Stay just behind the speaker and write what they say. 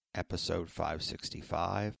episode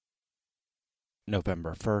 565,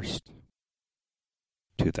 November 1st,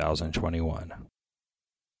 2021.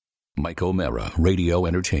 Mike O'Mara, Radio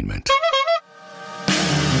Entertainment.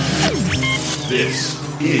 This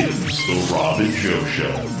is The Rob and Joe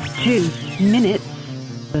Show. 2 minutes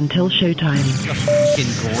until showtime. A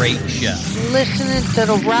fucking great show. Listening to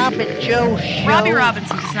The Rob and Joe Show. Robbie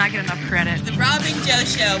Robinson does not get enough credit. The Rob and Joe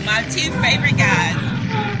Show, my two favorite guys.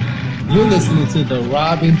 You're listening to The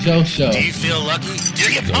Rob and Joe Show. Do you feel lucky?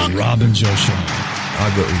 Do you The Rob and Joe Show.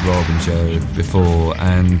 I've worked with Rob and Joe before,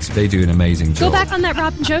 and they do an amazing job. Go back on that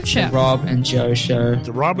Rob and Joe Show. Rob and Joe Show.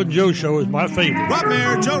 The Rob and Joe Show is my favorite. Rob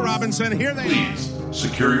Mayer, Joe Robinson, here they are. Please,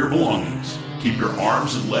 secure your belongings. Keep your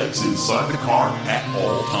arms and legs inside the car at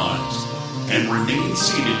all times. And remain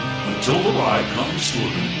seated until the ride comes to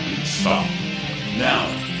a complete stop. Now,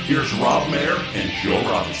 here's Rob Mayer and Joe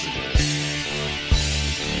Robinson.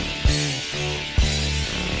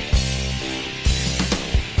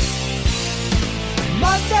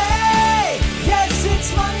 Monday, yes,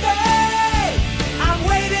 it's Monday. I'm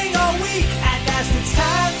waiting all week, and as it's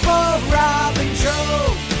time for Rob and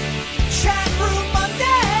Joe. Chat room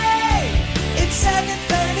Monday, it's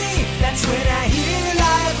 7:30. That's when I hear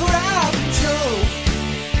live Rob and Joe.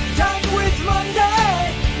 Done with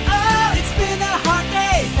Monday. Oh, it's been a hot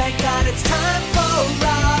day. Thank God it's time for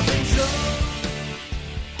Rob and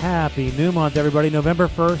Joe. Happy new month, everybody. November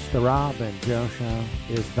 1st, the Rob and Joe Show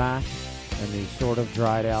is back in the sort of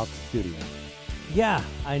dried out studio. Yeah,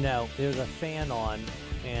 I know. There was a fan on,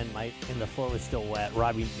 and the floor was still wet.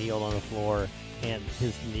 Robbie kneeled on the floor, and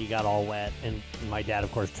his knee got all wet, and my dad,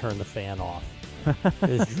 of course, turned the fan off. It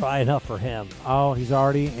was dry enough for him. Oh, he's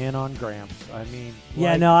already in on Gramps. I mean,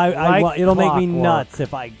 yeah, it'll make me nuts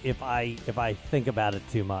if I think about it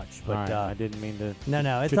too much. But right, I didn't mean to.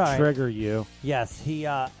 No, it's to all right. Trigger you. Yes,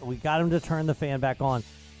 we got him to turn the fan back on,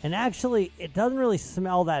 and actually, it doesn't really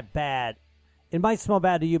smell that bad. It might smell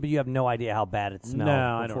bad to you, but you have no idea how bad it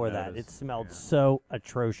smelled before that. It smelled so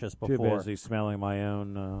atrocious before. Too busy smelling my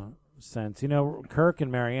own scents. You know, Kirk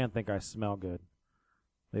and Marianne think I smell good.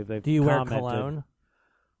 They've do you commented. wear cologne?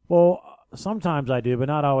 Well, sometimes I do, but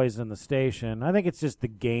not always in the station. I think it's just the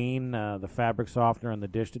Gain, the fabric softener, and the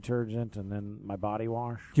dish detergent, and then my body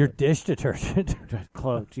wash. Your dish detergent?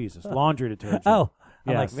 Jesus, laundry detergent. Oh.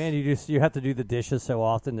 Yes. I'm like, man, you have to do the dishes so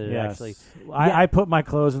often that it actually... I put my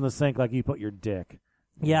clothes in the sink like you put your dick.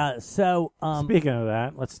 Yeah, so... Speaking of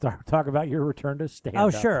that, let's talk about your return to stand-up. Oh,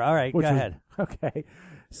 sure. All right, go ahead. Okay.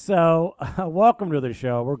 So, welcome to the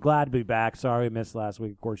show. We're glad to be back. Sorry we missed last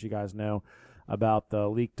week. Of course, you guys know about the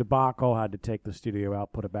leak debacle. Had to take the studio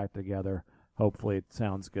out, put it back together. Hopefully it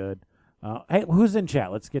sounds good. Hey, who's in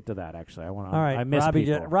chat? Let's get to that, actually. All right, I miss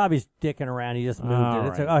people. Robbie's dicking around. He just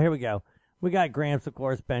moved it. Right. Here we go. We got Gramps, of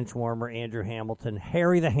course, Benchwarmer, Andrew Hamilton.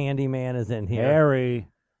 Harry the Handyman is in here. Harry.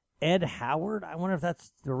 Ed Howard, I wonder if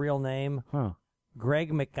that's the real name. Huh.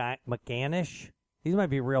 Greg McGanish. These might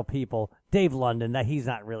be real people. Dave London, he's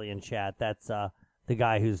not really in chat. That's the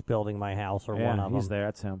guy who's building my house, or one of them. He's there.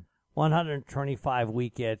 That's him. 125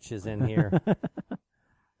 Week Itch is in here.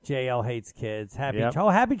 JL hates kids.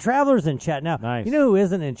 Happy Travelers in chat. Now, nice. You know who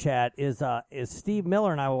isn't in chat is Steve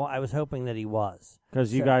Miller, and I was hoping that he was.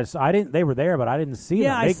 Because you guys, they were there, but I didn't see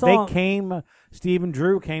them. They came, Steve and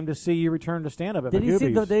Drew came to see you return to stand-up at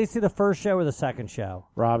Magoobys. Did they see the first show or the second show?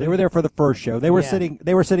 Rob, they were there for the first show. They were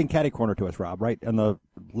sitting catty corner to us, Rob, right on the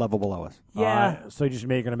level below us. Yeah. So you're just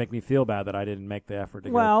going to make me feel bad that I didn't make the effort to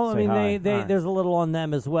go say hi. There's a little on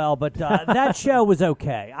them as well, but that show was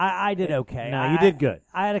okay. I did okay. No, you did good.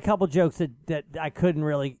 I had a couple jokes that I couldn't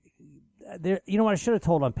really. You know what? I should have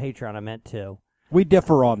told on Patreon. I meant to. We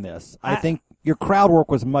differ on this. I think your crowd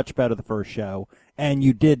work was much better the first show, and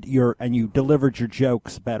you delivered your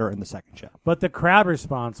jokes better in the second show. But the crowd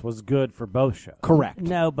response was good for both shows. Correct.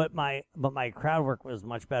 No, but my crowd work was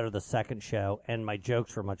much better the second show, and my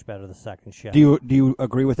jokes were much better the second show. Do you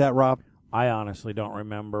agree with that, Rob? I honestly don't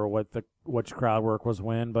remember which crowd work was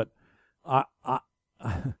when, but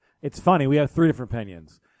it's funny. We have three different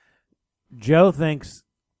opinions. Joe thinks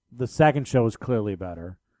the second show was clearly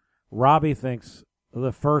better. Robbie thinks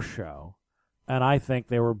the first show, and I think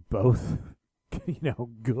they were both,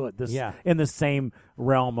 good. In the same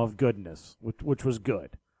realm of goodness, which was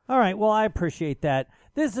good. All right. Well, I appreciate that.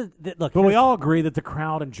 Look, but we all agree that the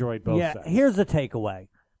crowd enjoyed both. Yeah. Sets. Here's the takeaway: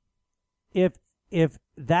 if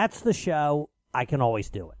that's the show, I can always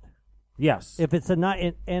do it. Yes. If it's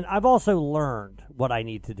and I've also learned what I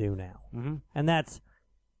need to do now, and that's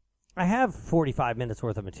I have 45 minutes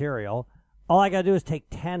worth of material. All I got to do is take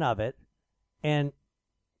 10 of it and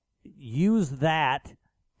use that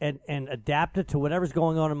and adapt it to whatever's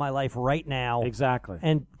going on in my life right now. Exactly.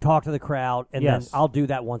 And talk to the crowd, and then I'll do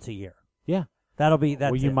that once a year. Yeah. That'll be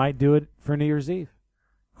that. Well, you might do it for New Year's Eve.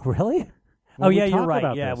 Really? Well, yeah, you're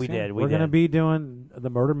right. Yeah, we did. We're going to be doing the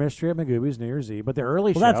murder mystery at Magoobys New Year's Eve, but the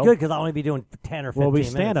early show. Well, that's good because I'll only be doing 10 or 15 minutes. Well, we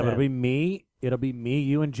stand stand up. It'll be me,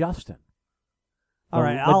 you, and Justin. All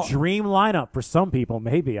right, a dream lineup for some people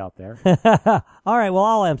maybe out there. All right, well,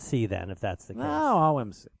 I'll MC then if that's the case. No, I'll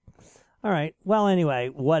MC. All right. Well, anyway,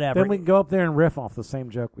 whatever. Then we can go up there and riff off the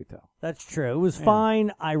same joke we tell. That's true. It was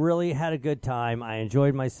fine. I really had a good time. I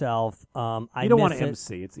enjoyed myself. You don't want to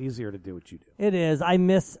MC. It's easier to do what you do. It is. I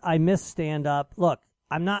miss stand up. Look,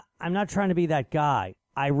 I'm not trying to be that guy.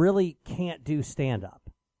 I really can't do stand up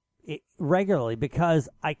regularly because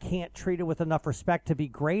I can't treat it with enough respect to be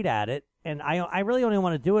great at it, and I really only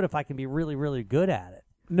want to do it if I can be really, really good at it.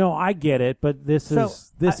 No, I get it, but this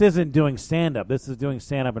isn't doing stand-up. This is doing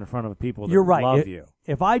stand-up in front of people that you're right. love you.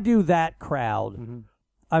 If I do that crowd,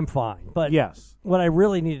 I'm fine. But yes, what I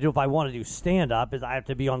really need to do if I want to do stand-up is I have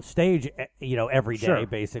to be on stage, every day,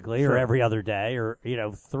 basically, or every other day, or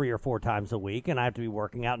 3 or 4 times a week, and I have to be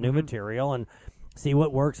working out new material and see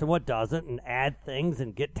what works and what doesn't, and add things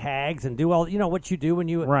and get tags and do all what you do when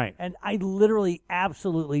you right. And I literally,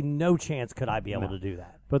 absolutely, no chance could I be able to do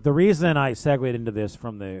that. But the reason I segued into this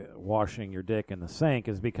from the washing your dick in the sink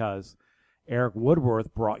is because Erik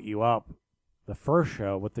Woodworth brought you up the first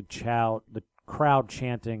show with the crowd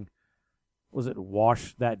chanting, was it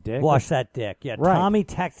wash that dick? Wash that dick, yeah. Right. Tommy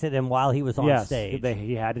texted him while he was on stage.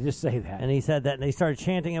 He had to just say that. And he said that, and they started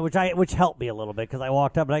chanting it, which helped me a little bit because I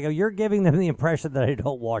walked up and I go, you're giving them the impression that I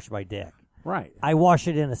don't wash my dick. Right. I wash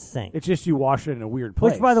it in a sink. It's just you wash it in a weird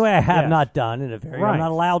place. Which, by the way, I have not done in a very. Right. I'm not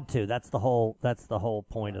allowed to. That's the whole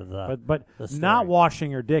point of the. But the story. Not washing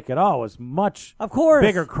your dick at all is much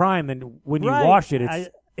bigger crime than when you wash it. It's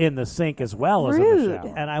in the sink as well as in the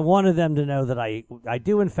shower. And I wanted them to know that I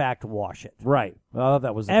do in fact wash it. Right. Well,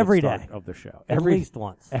 that was every good start day of the show. At least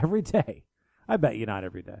once. Every day. I bet you not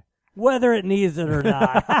every day. Whether it needs it or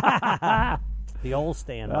not. The old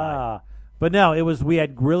standby. But no, we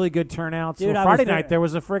had really good turnouts. Dude, Friday night there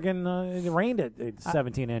was a friggin' it rained at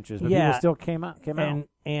 17 inches, but people still came out.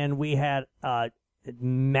 And we had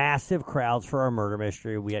massive crowds for our murder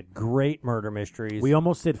mystery. We had great murder mysteries. We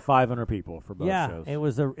almost did 500 people for both shows.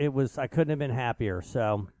 It was I couldn't have been happier.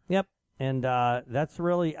 So, yep. And that's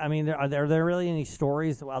really, I mean, are there really any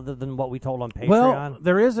stories other than what we told on Patreon? Well,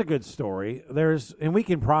 there is a good story. And we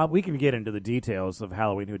can get into the details of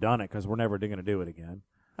Halloween Whodunit because we're never going to do it again.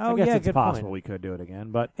 Oh, I guess yeah, it's good possible point. we could do it again,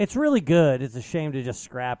 but it's really good. It's a shame to just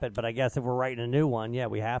scrap it, but I guess if we're writing a new one,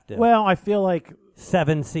 we have to. Well, I feel like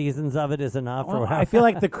 7 seasons of it is enough. Well, I feel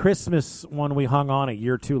like the Christmas one we hung on a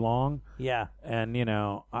year too long. Yeah, and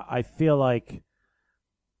I feel like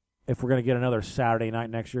if we're going to get another Saturday night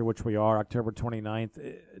next year, which we are, October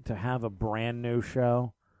 29th, to have a brand new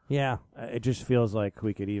show, it just feels like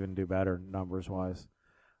we could even do better numbers wise.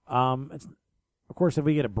 Of course, if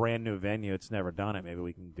we get a brand new venue, it's never done it. Maybe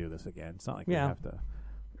we can do this again. It's not like we have to,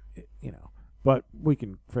 but we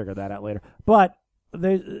can figure that out later. But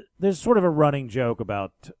there's sort of a running joke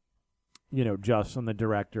about, Justin, the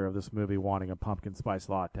director of this movie, wanting a pumpkin spice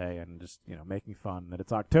latte and just, making fun that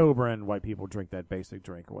it's October and white people drink that basic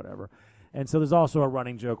drink or whatever. And so there's also a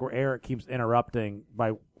running joke where Erik keeps interrupting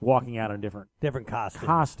by walking out in a different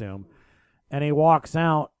costume. And he walks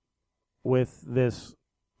out with this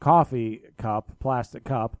plastic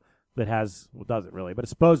cup that has, doesn't really, but it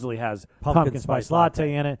supposedly has pumpkin spice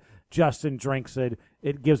latte in it. Justin drinks it.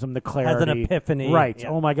 It gives him the clarity. Has an epiphany. Right. Yeah.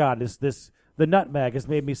 Oh my God, the nutmeg has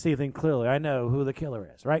made me see things clearly. I know who the killer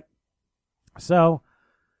is, right? So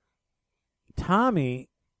Tommy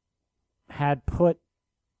had put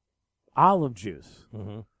olive juice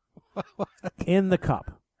in the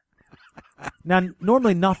cup. Now,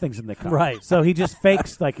 normally nothing's in the cup. Right. So he just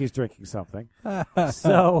fakes like he's drinking something.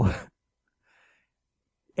 So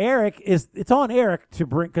it's on Erik to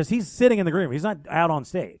bring, because he's sitting in the green room. He's not out on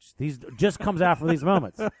stage. He just comes out for these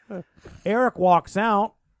moments. Erik walks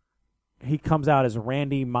out. He comes out as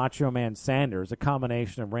Randy Macho Man Sanders, a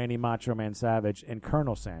combination of Randy Macho Man Savage and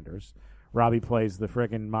Colonel Sanders. Robbie plays the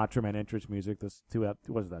friggin' Macho Man entrance music.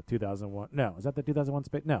 What is that, 2001? No, is that the 2001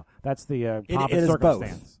 space? No, that's the Pomp and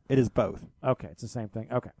Circumstance. It is both. Okay, it's the same thing.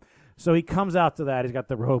 Okay. So he comes out to that. He's got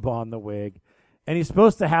the robe on, the wig. And he's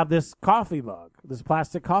supposed to have this coffee mug, this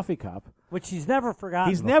plastic coffee cup. Which he's never forgotten.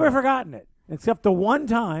 He's never forgotten it, except the one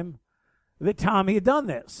time that Tommy had done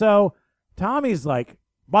this. So Tommy's like,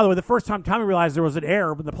 by the way, the first time Tommy realized there was an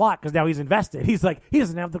error in the plot because now he's invested. He's like, he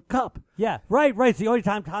doesn't have the cup. Yeah, right. It's the only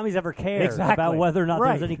time Tommy's ever cared about whether or not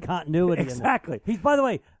there's any continuity. Exactly. He's, by the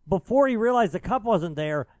way, before he realized the cup wasn't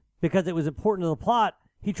there because it was important to the plot,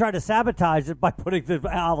 he tried to sabotage it by putting the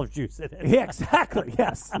olive juice in it. Yeah, exactly.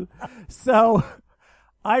 Yes. So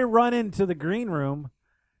I run into the green room,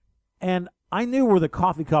 and I knew where the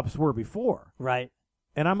coffee cups were before. Right.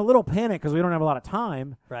 And I'm a little panicked because we don't have a lot of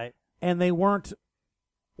time. Right. And they weren't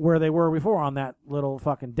where they were before on that little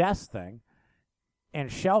fucking desk thing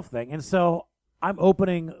and shelf thing. And so I'm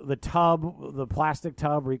opening the tub, the plastic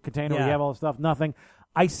tub container where you have all the stuff. Nothing.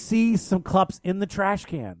 I see some cups in the trash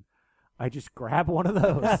can. I just grab one of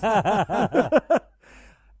those.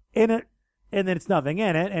 And then it's nothing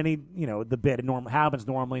in it. And he, the bit happens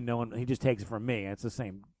normally. He just takes it from me. It's the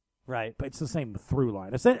same. Right. But it's the same through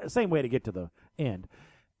line. It's the same way to get to the end.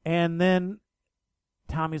 And then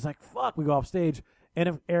Tommy's like, fuck, we go off stage. And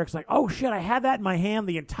if Eric's like, oh, shit, I had that in my hand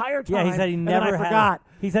the entire time. Yeah, he said he never forgot.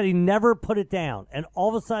 He said he never put it down. And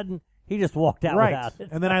all of a sudden, he just walked out without it.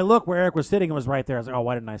 And then I look where Erik was sitting and was right there. I was like, oh,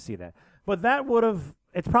 why didn't I see that? But that would have,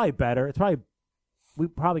 it's probably better. We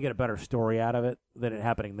probably get a better story out of it than it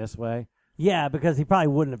happening this way. Yeah, because he probably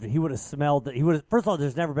wouldn't have. He would have smelled it. First of all,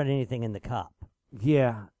 there's never been anything in the cup.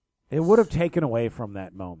 Yeah. It would have taken away from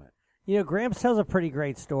that moment. Gramps tells a pretty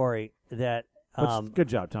great story that. Good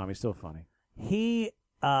job, Tommy. Still funny. He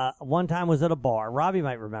one time was at a bar. Robbie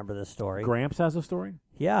might remember this story. Gramps has a story?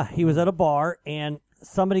 Yeah, he was at a bar and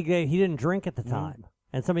he didn't drink at the time.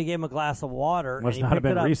 And somebody gave him a glass of water. Must and he not have picked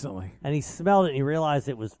been it up, recently. And he smelled it and he realized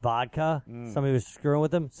it was vodka. Somebody was screwing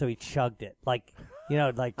with him, so he chugged it.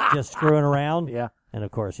 Just screwing around. Yeah. And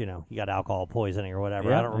of course, you got alcohol poisoning or whatever.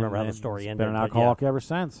 Yeah, I don't remember how the story ended. Been an alcoholic ever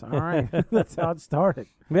since. All right. That's how it started.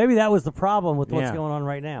 Maybe that was the problem with what's going on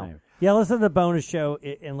right now. Maybe. Yeah, listen to the bonus show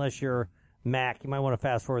unless you're Mac. You might want to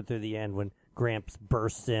fast forward through the end when Gramps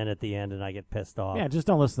bursts in at the end and I get pissed off. Yeah, just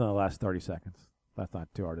don't listen to the last 30 seconds. That's not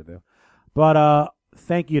too hard to do. But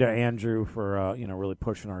thank you to Andrew for really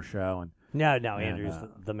pushing our show. And Andrew's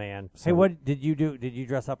the man. So hey, what did you do? Did you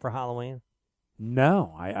dress up for Halloween?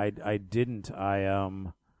 No, I didn't.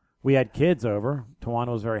 We had kids over. Tawana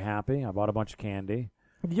was very happy. I bought a bunch of candy.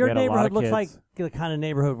 Your neighborhood looks like the kind of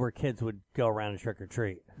neighborhood where kids would go around and trick or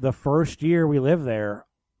treat. The first year we lived there,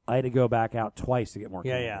 I had to go back out twice to get more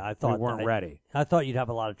candy. Yeah. I thought we weren't ready. I thought you'd have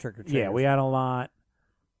a lot of trick or treaters. Yeah, we had a lot,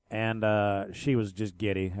 and she was just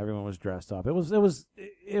giddy. Everyone was dressed up. It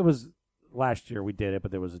was last year we did it,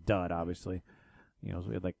 but there was a dud. Obviously, we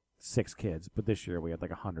had like 6 kids, but this year we had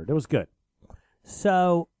like 100. It was good.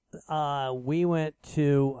 So we went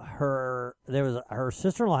to her. Her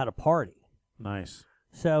sister-in-law had a party. Nice.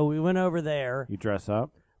 So we went over there. You dress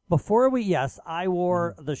up? Yes, I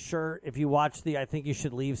wore the shirt. If you watch the I Think You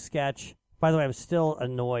Should Leave sketch. By the way, I'm still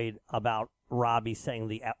annoyed about Robbie saying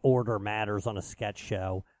the order matters on a sketch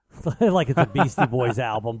show. Like it's a Beastie Boys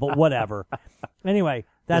album, but whatever. Anyway,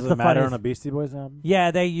 that's the matter on a Beastie Boys album?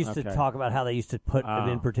 Yeah, they used to talk about how they used to put it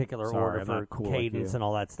in particular order for cool cadence and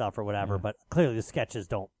all that stuff or whatever, but clearly the sketches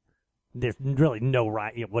don't. There's really no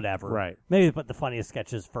right, whatever. Right. Maybe they put the funniest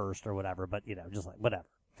sketches first or whatever, but, just like whatever.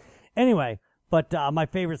 Anyway, but my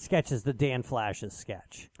favorite sketch is the Dan Flash's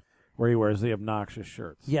sketch. Where he wears the obnoxious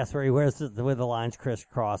shirts. Yes, where he wears where the lines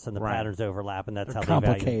crisscross and the patterns overlap, and that's they're how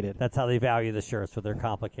complicated. That's how they value the shirts with their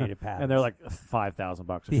complicated patterns. And they're like $5,000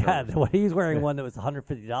 a shirt. Yeah, he's wearing one that was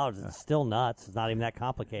 $150. It's still nuts. It's not even that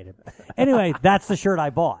complicated. Anyway, that's the shirt I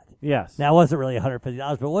bought. Yes. Now, it wasn't really $150,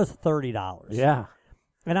 but it was $30. Yeah.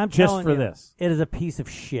 And I'm just telling for you, this. It is a piece of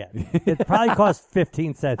shit. It probably cost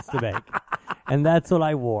 15 cents to make. And that's what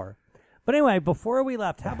I wore. But anyway, before we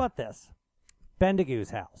left, how about this?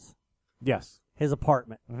 Bendigoo's house. Yes. His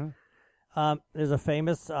apartment. Mm-hmm. There's a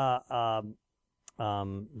famous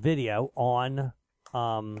video on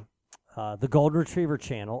the Golden Retriever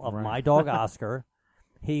channel of my dog Oscar.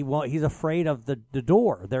 He's afraid of the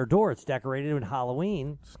door. Their door. It's decorated with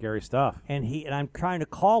Halloween. Scary stuff. And I'm trying to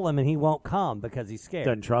call him, and he won't come because he's scared.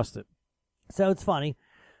 Doesn't trust it. So it's funny.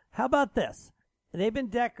 How about this? They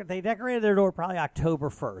decorated their door probably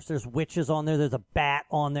October 1st. There's witches on there. There's a bat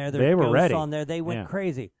on there. There's ghosts ready. on there. They went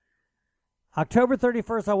crazy. October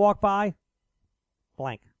 31st, I walked by.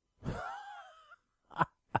 Blank.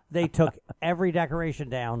 They took every decoration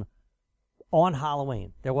down on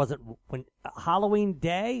Halloween. There wasn't Halloween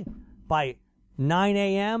day by 9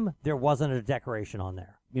 a.m. There wasn't a decoration on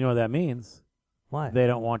there. You know what that means? What? They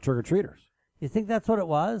don't want trick or treaters. You think that's what it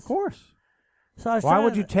was? Of course. So why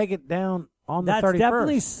would you take it down on the 31st? That's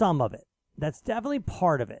definitely some of it. That's definitely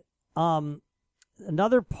part of it.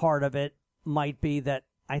 Another part of it might be that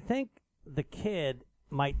I think the kid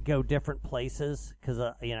might go different places because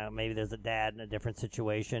maybe there's a dad in a different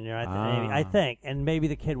situation. I think, and maybe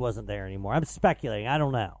the kid wasn't there anymore. I'm speculating. I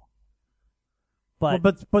don't know.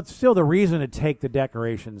 But still, the reason to take the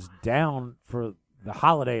decorations down for the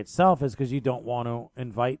holiday itself is because you don't want to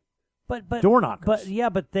invite door knockers.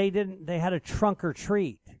 But they didn't. They had a trunk or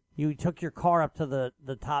treat. You took your car up to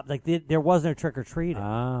the top. Like there was no trick or treating.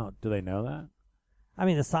 Oh, do they know that? I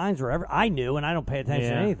mean, the signs were I knew, and I don't pay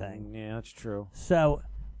attention to anything. Yeah, that's true. So,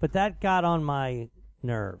 but that got on my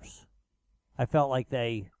nerves. I felt like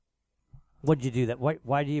what'd you do that?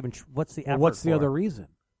 Why do you even? What's the effort? What's the for other it? reason?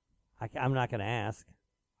 I'm not going to ask.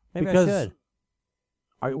 Maybe because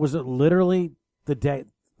I should. Was it literally the day,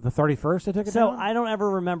 the 31st? They took it down? I don't ever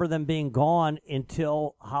remember them being gone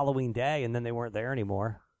until Halloween Day, and then they weren't there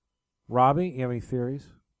anymore. Robbie, you have any theories?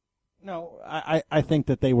 No, I think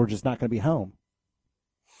that they were just not going to be home.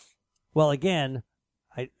 Well, again,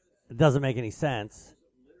 it doesn't make any sense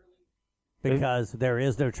because there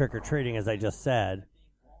is no trick or treating, as I just said.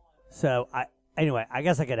 So anyway, I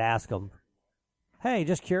guess I could ask them. Hey,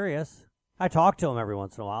 just curious. I talk to him every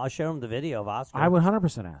once in a while. I show him the video of Oscar. I would 100%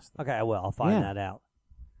 ask them. Okay, I will. I'll find that out.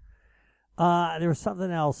 There was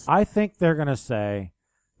something else. I think they're going to say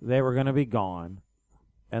they were going to be gone,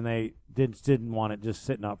 and they didn't want it just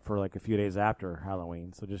sitting up for like a few days after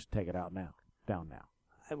Halloween, so just take it down now.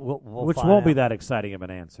 We'll Which won't be that exciting of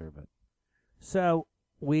an answer. But So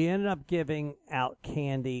we ended up giving out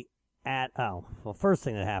candy first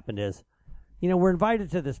thing that happened is, we're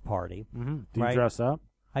invited to this party. Mm-hmm. Did right? you dress up?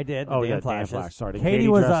 I did. Oh, Dan yeah, Flashes. Dan Flash. Sorry, did Katie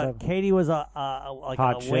was a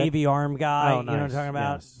Hot wavy arm guy. Oh, nice. You know what I'm talking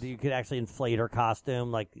about? Yes. You could actually inflate her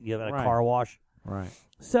costume like you had a Right. car wash. Right.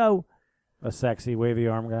 So A sexy wavy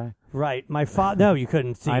arm guy? Right. My father. No, you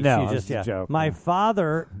couldn't see. I know. She It's a joke. My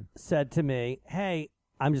father said to me, "Hey,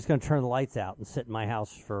 I'm just going to turn the lights out and sit in my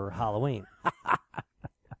house for Halloween."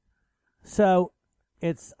 So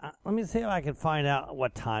it's. Let me see if I can find out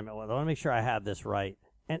what time it was. I want to make sure I have this right.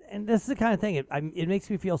 And this is the kind of thing. It makes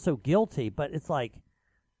me feel so guilty, but it's like,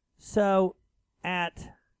 so it's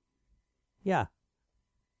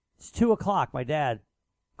 2:00. My dad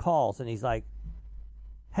calls and he's like,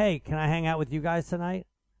 "Hey, can I hang out with you guys tonight?"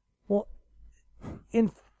 Well,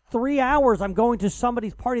 in 3 hours, I'm going to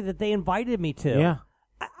somebody's party that they invited me to. Yeah.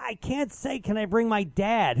 I can't say, can I bring my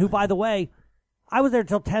dad, who, by the way, I was there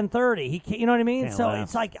till 10:30. He can't, you know what I mean? Can't so laugh.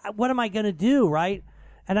 it's like, what am I going to do, right?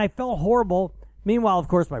 And I felt horrible. Meanwhile, of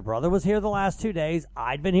course, my brother was here the last 2 days.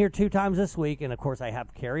 I'd been here 2 times this week, and of course, I have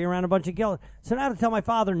to carry around a bunch of guilt. So now to tell my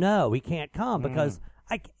father, no, he can't come because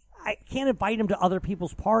I can't invite him to other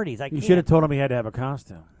people's parties. You should have told him he had to have a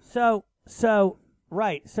costume. So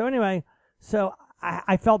right. So anyway,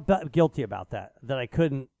 I felt guilty about that I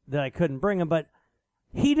couldn't bring him, but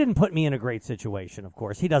he didn't put me in a great situation. Of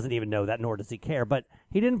course, he doesn't even know that, nor does he care. But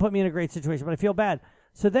he didn't put me in a great situation. But I feel bad.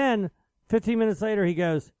 So then, 15 minutes later, he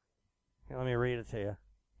goes, here, let me read it to you.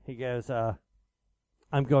 He goes,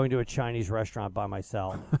 I'm going to a Chinese restaurant by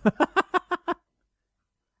myself.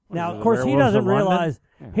 Now, of course, he doesn't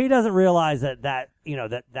realize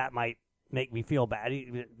that might make me feel bad.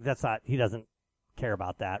 He doesn't care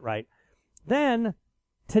about that, right? Then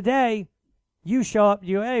today, you show up.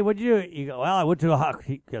 Hey, what'd you do? You go, well, I went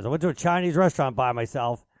to a Chinese restaurant by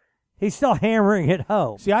myself. He's still hammering it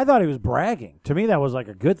home. See, I thought he was bragging. To me, that was like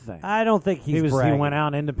a good thing. I don't think He bragging. went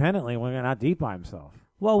out indepently, went out deep by himself.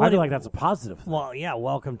 Well, I feel like that's a positive thing. Well, yeah,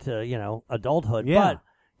 welcome to adulthood. Yeah.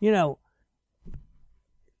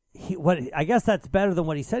 But I guess that's better than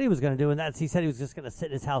what he said he was going to do, and that's he said he was just going to sit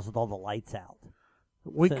in his house with all the lights out.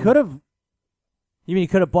 We could have. You mean he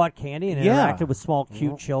could have bought candy and interacted with small,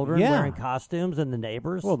 cute children wearing costumes and the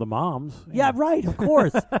neighbors? Well, the moms. Yeah, right. Of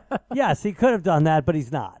course. Yes, he could have done that, but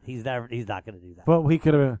he's not. He's not going to do that. But we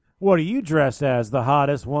could have. What are you dressed as? The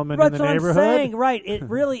hottest woman in the neighborhood? That's what I'm saying. Right. It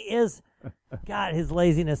really is. God, his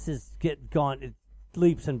laziness is gone. It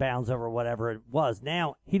leaps and bounds over whatever it was.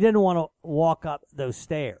 Now, he didn't want to walk up those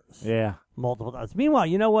stairs. Yeah. Multiple times. Meanwhile,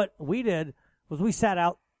 you know what we did was we sat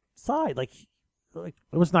outside. Like it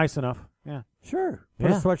was nice enough. Yeah. Sure.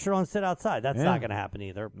 Put a sweatshirt on, sit outside. That's not going to happen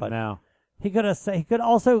either. But no. He could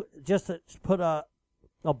also just put a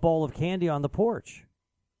bowl of candy on the porch.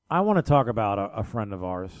 I want to talk about a friend of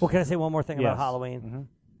ours. Well, can I say one more thing about Halloween? Mm-hmm.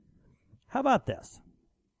 How about this?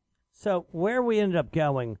 So where we ended up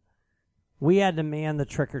going, we had to man the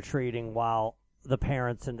trick-or-treating while the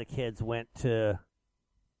parents and the kids went to,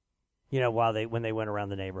 when they went around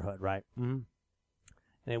the neighborhood, right? Mm-hmm.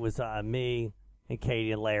 And it was me and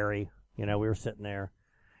Katie and Larry. We were sitting there.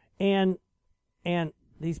 And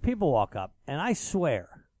these people walk up, and I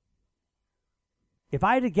swear, if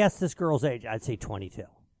I had to guess this girl's age, I'd say 22.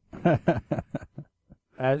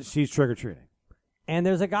 As she's trick-or-treating. And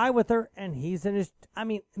there's a guy with her, and he's in his,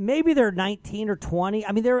 maybe they're 19 or 20.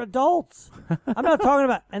 They're adults. I'm not talking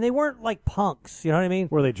about, and they weren't like punks, you know what I mean?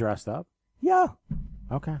 Were they dressed up? Yeah.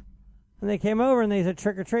 Okay. And they came over, and they said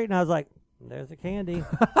trick or treat, and I was like, there's the candy.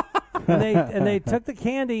 and they took the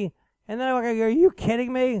candy, and then I was like, are you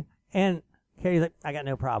kidding me? And Katie's like, I got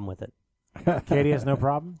no problem with it. Katie has no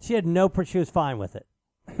problem? She was fine with it.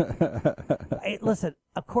 Hey, listen,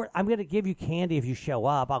 of course, I'm going to give you candy if you show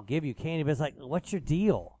up. I'll give you candy, but it's like, what's your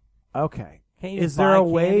deal? Okay. Can't you Is just there buy a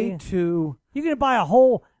way candy? to... You can buy a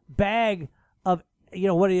whole bag of,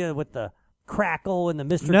 what are you, with the crackle and the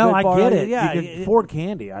Mr. No, Goodbar? I get it. Yeah, you can afford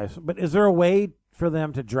candy. But is there a way for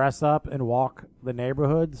them to dress up and walk the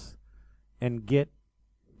neighborhoods and get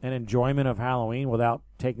an enjoyment of Halloween without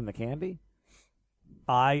taking the candy?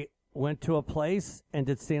 I went to a place and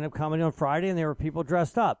did stand-up comedy on Friday, and there were people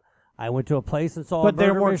dressed up. I went to a place and saw But a they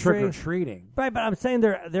murder weren't mystery. trick-or-treating. Right, but I'm saying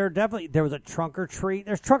there definitely, there was a trunk or treat.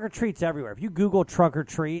 There's trunk or treats everywhere. If you Google trunk or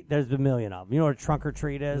treat, there's a million of them. You know what a trunk or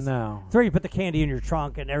treat is? No. It's where you put the candy in your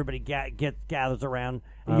trunk, and everybody gathers around,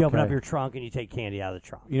 and you open up your trunk, and you take candy out of the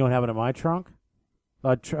trunk. You know what happened in my trunk?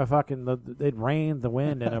 It rained, the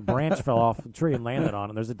wind, and a branch fell off the tree and landed on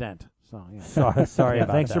it. There's a dent. So yeah. Sorry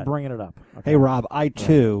about Thanks that. for bringing it up. Okay. Hey, Rob, I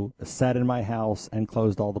too sat in my house and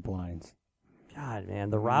closed all the blinds. God, man,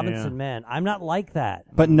 the Robinson men. I'm not like that.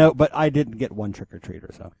 But I didn't get one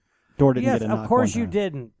trick-or-treater, so. Door didn't get a knock. Yes, of course one you time.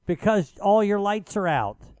 didn't, because all your lights are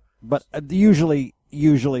out. But usually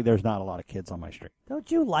there's not a lot of kids on my street.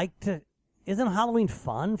 Don't you like to... Isn't Halloween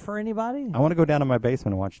fun for anybody? I want to go down to my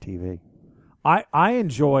basement and watch TV. I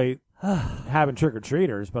enjoy having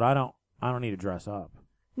trick-or-treaters, but I don't need to dress up.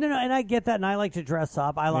 No, and I get that, and I like to dress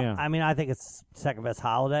up. I think it's the second best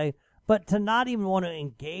holiday. But to not even want to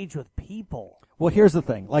engage with people. Well, here's the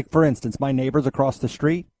thing. Like, for instance, my neighbors across the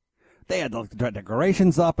street, they had the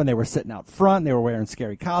decorations up, and they were sitting out front, and they were wearing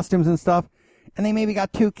scary costumes and stuff, and they maybe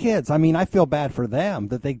got 2 kids. I feel bad for them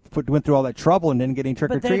that they went through all that trouble and didn't get any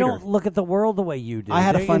trick-or-treaters. But they don't look at the world the way you do. I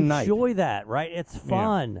had a fun night. night. Enjoy that, right? It's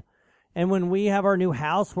fun. Yeah. And when we have our new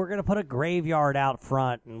house, we're going to put a graveyard out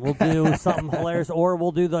front, and we'll do something hilarious, or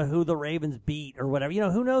we'll do the Who the Ravens Beat or whatever.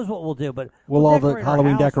 Who knows what we'll do, but will all the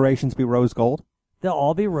Halloween decorations be rose gold? They'll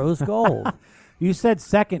all be rose gold. You said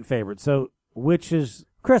second favorite, so which is...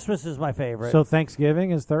 Christmas is my favorite. So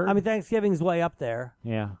Thanksgiving is third? Thanksgiving's way up there.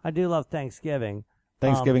 Yeah. I do love Thanksgiving.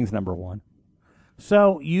 Thanksgiving's number 1.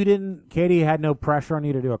 So Katie had no pressure on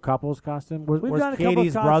you to do a couple's costume? Was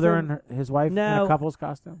Katie's brother and his wife in a couple's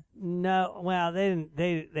costume? No. Well, they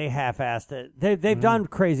didn't. They half-assed it. They've done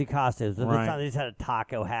crazy costumes. Right. They just had a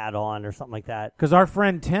taco hat on or something like that. Because our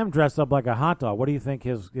friend Tim dressed up like a hot dog. What do you think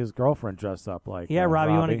his girlfriend dressed up like? Yeah,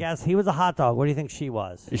 Robbie, you want to guess? He was a hot dog. What do you think she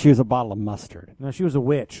was? She was a bottle of mustard. No, she was a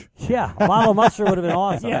witch. Yeah, a bottle of mustard would have been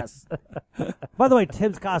awesome. Yes. By the way,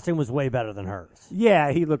 Tim's costume was way better than hers.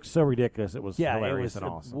 Yeah, he looked so ridiculous. It was hilarious and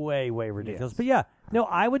awesome. Way ridiculous. Yes. But yeah, no,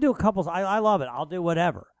 I would do a couple's. I love it. I'll do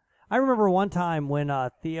whatever. I remember one time when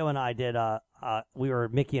Theo and I did, we were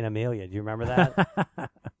Mickey and Amelia. Do you remember that?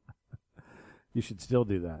 You should still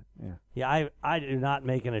do that. Yeah. Yeah, I do not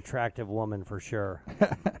make an attractive woman for sure.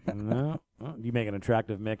 No. You make an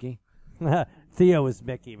attractive Mickey? Theo is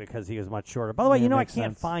Mickey because he was much shorter. By the way, I can't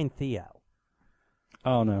sense. find Theo.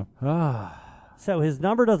 Oh, no. So his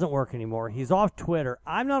number doesn't work anymore. He's off Twitter.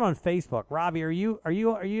 I'm not on Facebook. Robbie, are you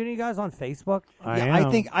any guys on Facebook?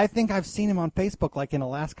 I think I've seen him on Facebook like in the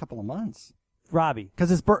last couple of months. Robbie,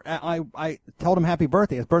 because I told him happy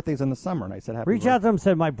birthday. His birthday's in the summer, and I said happy birthday. Reach out to him and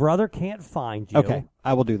said, my brother can't find you. Okay,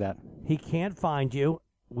 I will do that. He can't find you.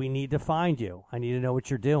 We need to find you. I need to know what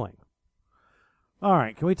you're doing. All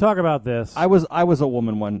right, can we talk about this? I was a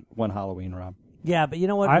woman one Halloween, Rob. Yeah, but you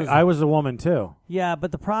know what? I was a woman, too. Yeah,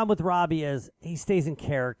 but the problem with Robbie is he stays in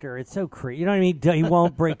character. It's so creepy. You know what I mean? He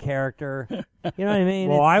won't break character. You know what I mean?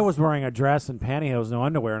 Well, I was wearing a dress and pantyhose, no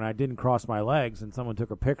underwear, and I didn't cross my legs, and someone took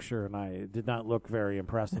a picture, and I did not look very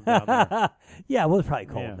impressive down there. Yeah, it was probably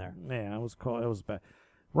cold in there. Yeah, it was cold. It was bad.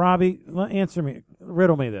 Robbie,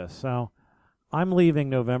 riddle me this. So I'm leaving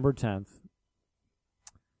November 10th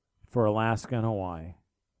for Alaska and Hawaii.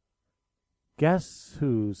 Guess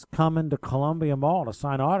who's coming to Columbia Mall to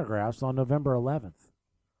sign autographs on November 11th?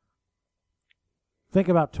 Think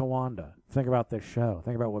about Tawanda. Think about this show.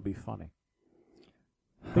 Think about what would be funny.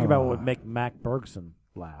 Think about what would make Mac Bergson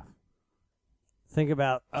laugh. Think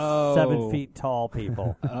about 7 feet tall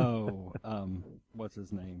people. What's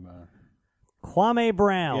his name? Kwame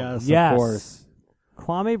Brown. Yes, of course.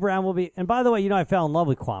 Kwame Brown will be... And by the way, I fell in love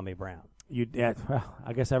with Kwame Brown. Well,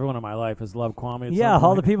 I guess everyone in my life has loved Kwame. Yeah,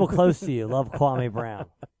 all the people close to you love Kwame Brown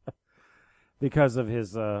because of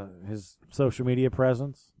his social media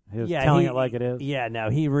presence, His telling it like it is. Yeah, no,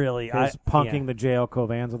 he really His punking the J.L.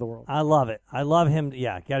 Covans of the world. I love it. I love him.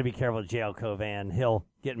 Yeah, got to be careful with J.L. Covan. He'll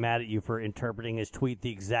get mad at you for interpreting his tweet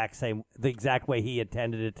the exact way he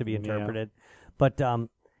intended it to be interpreted. But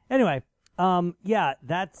anyway,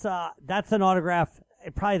 that's an autograph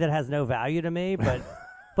probably that has no value to me, but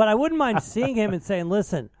I wouldn't mind seeing him and saying,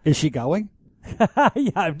 "Listen, is she going?"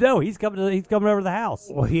 Yeah, no, he's coming over to the house.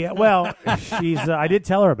 Well, she's. I did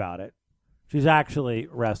tell her about it. She's actually,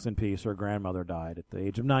 rest in peace, her grandmother died at the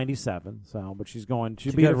age of 97. So, but she's going.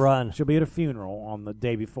 She'll be at a funeral on the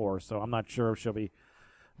day before. So I'm not sure if she'll be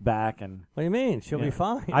back. And what do you mean? She'll be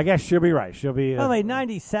fine. I guess she'll be right. She'll be. By the way,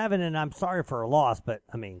 97, and I'm sorry for her loss, but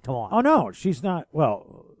I mean, come on. Oh no, she's not.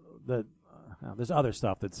 Well, there's other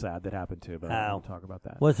stuff that's sad that happened too, but I won't talk about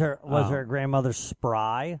that. Was her grandmother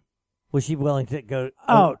spry? Was she willing to go?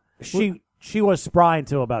 She was spry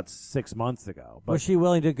until about 6 months ago. But was she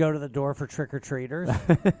willing to go to the door for trick-or-treaters?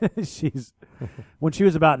 When she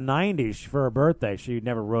was about 90, for her birthday, she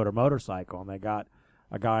never rode her motorcycle, and they got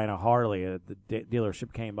a guy in a Harley at the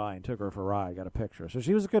dealership came by and took her for a ride, got a picture. So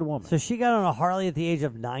she was a good woman. So she got on a Harley at the age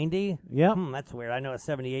of 90? Yeah. That's weird. I know a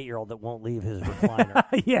 78-year-old that won't leave his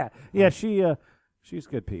recliner. Yeah, she's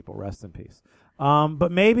good people. Rest in peace.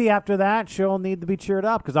 But maybe after that, she'll need to be cheered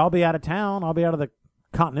up because I'll be out of town. I'll be out of the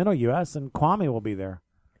continental U.S., and Kwame will be there.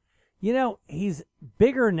 You know, he's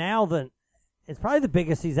bigger now than it's probably the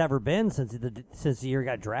biggest he's ever been since the year he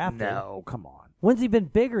got drafted. No, come on. When's he been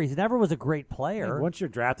bigger? He never was a great player. Hey, once you're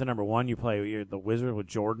drafted number one, you play the Wizard with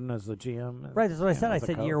Jordan as the GM. Right, that's what I said. I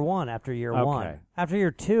said year one after year one. After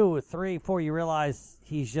year 2, 3, 4, you realize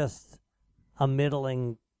he's just a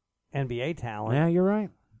middling NBA talent. Yeah, you're right.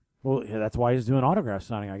 Well, that's why he's doing autograph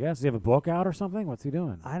signing, I guess. Does he have a book out or something? What's he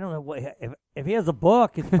doing? I don't know. If he has a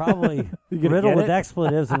book, it's probably riddled with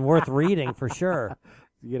expletives and worth reading for sure.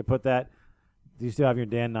 You got to put that. Do you still have your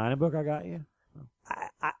Dan Nina book I got you?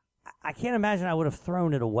 I can't imagine I would have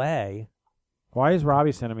thrown it away. Why is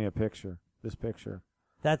Robbie sending me this picture?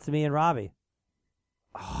 That's me and Robbie.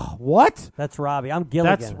 Oh, what? That's Robbie. I'm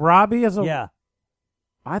Gilligan. That's Robbie as a... Yeah.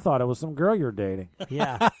 I thought it was some girl you're dating.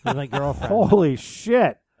 Yeah, he's my girlfriend. Holy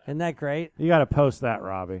shit. Isn't that great? You got to post that,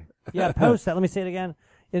 Robbie. Yeah, post that. Let me say it again.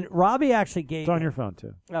 And Robbie actually gave... It's on your phone,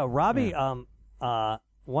 too. Oh, Robbie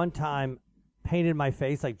one time painted my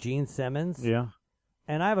face like Gene Simmons. Yeah.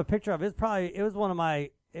 And I have a picture of it. It was one of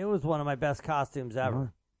my best costumes ever. Mm-hmm.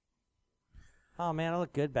 Oh man, I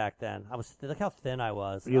looked good back then. Look how thin I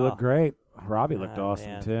was. You look great. Robbie looked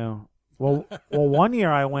awesome too. Well, one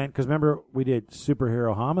year I went because remember we did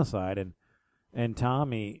Superhero Homicide and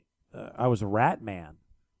Tommy, I was a Rat Man.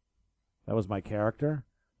 That was my character.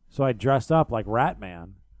 So I dressed up like Rat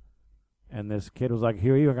Man, and this kid was like,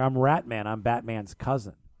 "Here you go, I'm Rat Man. I'm Batman's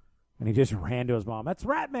cousin." And he just ran to his mom. "That's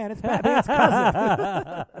Rat Man. It's Batman's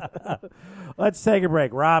cousin." Let's take a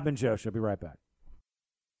break. Rob and Joe should be right back.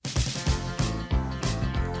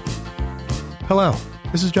 Hello,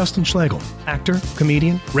 this is Justin Schlegel, actor,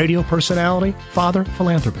 comedian, radio personality, father,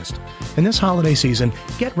 philanthropist. In this holiday season,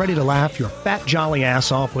 get ready to laugh your fat, jolly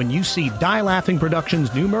ass off when you see Die Laughing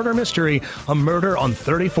Productions' new murder mystery, A Murder on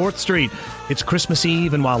 34th Street. It's Christmas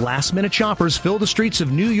Eve, and while last-minute shoppers fill the streets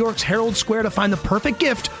of New York's Herald Square to find the perfect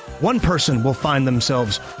gift, one person will find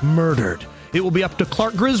themselves murdered. It will be up to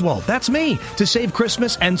Clark Griswold, that's me, to save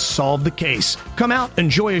Christmas and solve the case. Come out,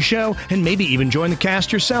 enjoy a show, and maybe even join the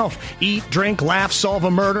cast yourself. Eat, drink, laugh, solve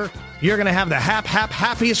a murder. You're going to have the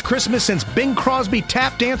happiest Christmas since Bing Crosby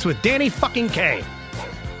tap danced with Danny fucking Kaye.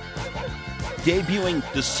 Debuting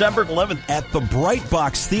December 11th at the Bright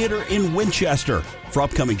Box Theater in Winchester. For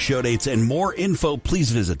upcoming show dates and more info,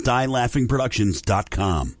 please visit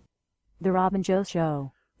DieLaughingProductions.com. The Rob and Joe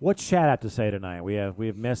Show. What's Chad have to say tonight? We have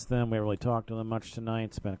missed them. We haven't really talked to them much tonight.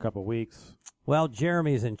 It's been a couple of weeks. Well,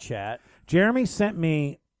 Jeremy's in chat. Jeremy sent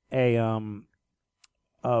me a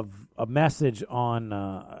message on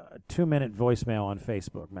a 2-minute voicemail on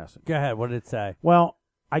Facebook message. Go ahead. What did it say? Well,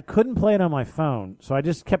 I couldn't play it on my phone, so I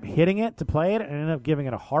just kept hitting it to play it and ended up giving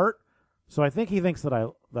it a heart. So I think he thinks that I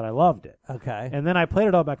loved it. Okay. And then I played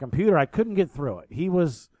it on my computer. I couldn't get through it. He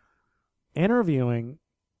was interviewing.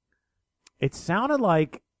 It sounded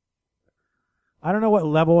like, I don't know what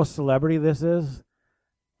level of celebrity this is.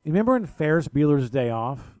 You remember in Ferris Bueller's Day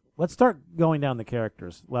Off? Let's start going down the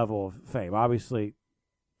characters level of fame. Obviously,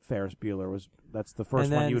 Ferris Bueller that's the first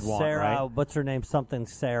one you would want, Sarah, right? What's her name? Something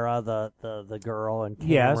Sarah, the girl, and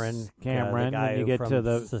Cameron. Yes, Cameron. The guy and you get to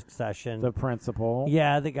the Succession, the principal.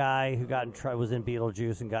 Yeah, the guy who got was in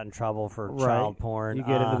Beetlejuice and got in trouble for child porn. You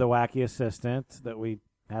get into the wacky assistant that we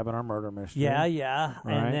have in our murder mystery. Yeah.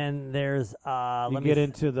 Right? And then there's you get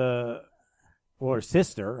into the Well, her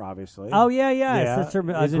sister, obviously. Oh, yeah. Sister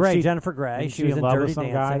Gray, Jennifer Gray. She was in love Dirty with some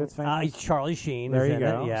Dancing. guy that's famous? Charlie Sheen There is you in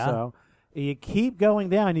go. it, yeah. So you keep going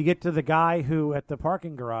down. You get to the guy who, at the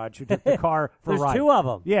parking garage, who took the car for a ride. There's two of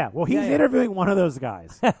them. Yeah, well, he's interviewing one of those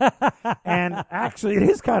guys. And actually, it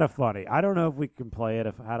is kind of funny. I don't know if we can play it.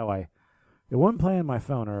 It wouldn't play on my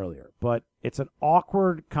phone earlier, but it's an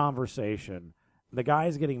awkward conversation. The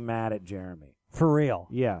guy's getting mad at Jeremy. For real?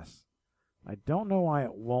 Yes. I don't know why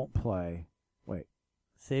it won't play. Wait.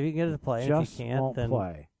 See if you can get it to play. Just if you can't, won't then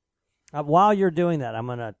play. While you're doing that, I'm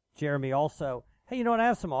going to, Jeremy, also, hey, you know what? I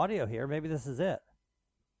have some audio here. Maybe this is it.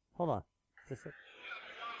 Hold on. Is this it?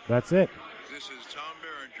 That's it. This is Tom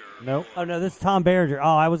Berenger. Nope. Oh, no, this is Tom Berenger.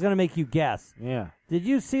 Oh, I was going to make you guess. Yeah. Did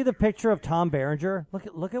you see the picture of Tom Berenger? Look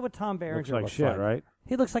at what Tom Berenger looks like shit, right?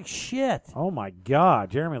 He looks like shit. Oh, my God.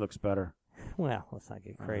 Jeremy looks better. Well, let's not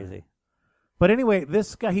get crazy. But anyway,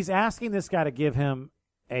 this guy, he's asking this guy to give him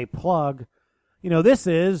a plug. You know, this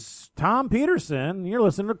is Tom Peterson. You're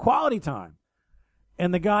listening to Quality Time.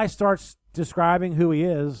 And the guy starts describing who he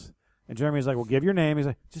is. And Jeremy's like, well, give your name. He's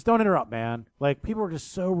like, just don't interrupt, man. Like, people are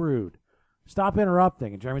just so rude. Stop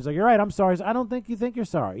interrupting. And Jeremy's like, you're right, I'm sorry. I don't think you think you're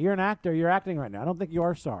sorry. You're an actor. You're acting right now. I don't think you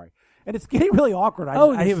are sorry. And it's getting really awkward.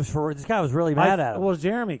 This guy was really mad at him. Well,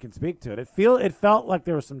 Jeremy can speak to it. It felt like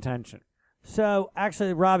there was some tension. So,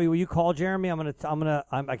 actually, Robbie, will you call Jeremy? I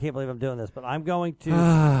can't believe I'm doing this, but I'm going to. Do you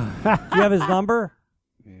have his number?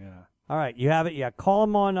 Yeah. All right, you have it. Yeah, call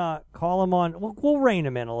him on. We'll rein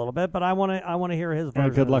him in a little bit, but I want to hear his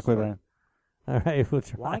version. Good luck with that. All right, we'll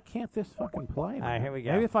try. Why can't this fucking play? All right, here we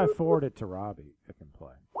go. Maybe if I forward it to Robbie, it can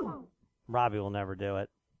play. Robbie will never do it.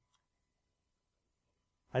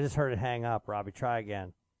 I just heard it hang up. Robbie, try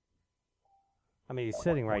again. I mean, he's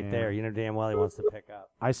sitting right there. You know damn well he wants to pick up.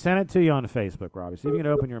 I sent it to you on Facebook, Robbie. See if you can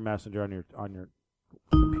open your messenger on your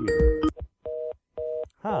computer.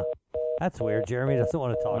 Huh. That's weird. Jeremy doesn't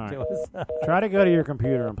want to talk to us. Try to go to your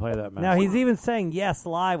computer and play that message. Now, he's even saying yes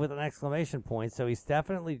live with an exclamation point, so he's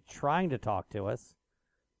definitely trying to talk to us.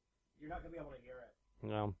 You're not going to be able to hear it.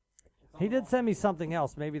 No. He did send me something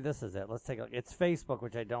else. Maybe this is it. Let's take a look. It's Facebook,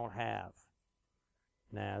 which I don't have.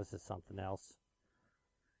 Nah, this is something else.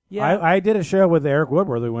 Yeah, I did a show with Erik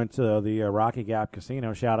Woodworth. We went to the Rocky Gap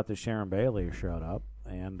Casino. Shout out to Sharon Bailey who showed up,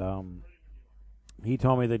 and he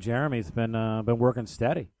told me that Jeremy's been working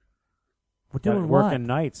steady. Doing working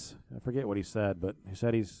nights. I forget what he said, but he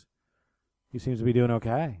said he seems to be doing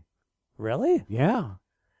okay. Really? Yeah.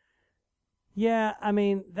 Yeah, I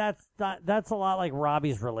mean that's a lot like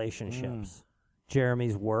Robbie's relationships.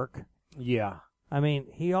 Jeremy's work. Yeah. I mean,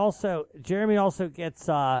 Jeremy also gets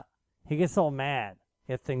he gets all mad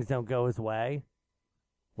if things don't go his way.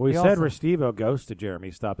 Well, he said Restivo ghosted Jeremy.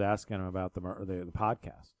 He stopped asking him about the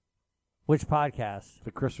podcast. Which podcast?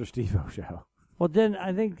 The Chris Restivo show. Well,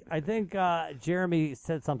 I think Jeremy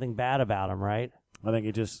said something bad about him, right? I think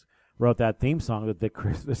he just wrote that theme song that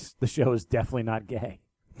the show is definitely not gay.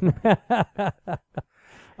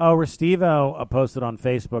 Oh, Restivo posted on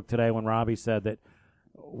Facebook today when Robbie said that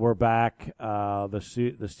we're back.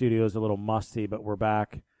 The studio's a little musty, but we're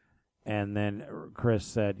back. And then Chris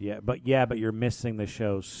said, but you're missing the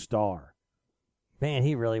show's star. Man,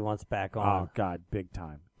 he really wants back on. Oh, God, big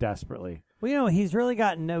time. Desperately. Well, he's really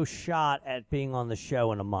got no shot at being on the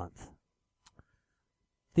show in a month.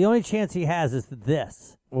 The only chance he has is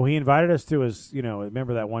this. Well, he invited us to his,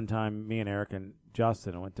 remember that one time me and Erik and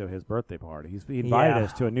Justin went to his birthday party. He invited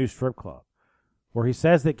us to a new strip club where he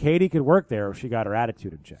says that Katie could work there if she got her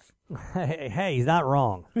attitude in check. Hey, he's not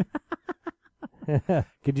wrong.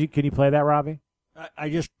 Can you play that, Robbie? I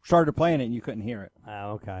just started playing it and you couldn't hear it.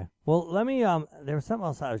 Oh, okay. Well, let me. There was something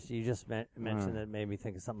else you just mentioned that made me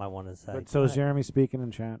think of something I wanted to say. But so is Jeremy speaking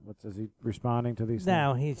in chat? Is he responding to these things?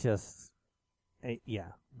 No, he's just. Yeah.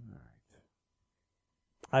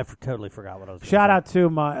 All right. I totally forgot what I was. Shout out to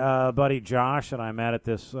my buddy Josh that I met at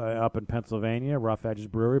this up in Pennsylvania, Rough Edges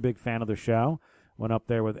Brewery. Big fan of the show. Went up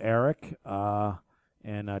there with Erik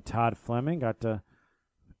and Todd Fleming. Got to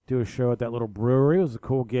do a show at that little brewery. It was a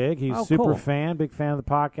cool gig. He's super fan, big fan of the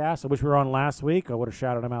podcast. I wish we were on last week. I would have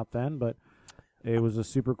shouted him out then, but it was a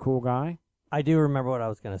super cool guy. I do remember what I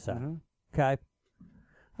was going to say. Mm-hmm.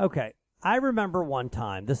 Okay. I remember one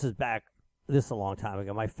time, this is a long time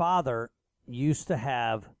ago, my father used to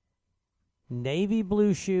have navy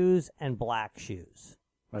blue shoes and black shoes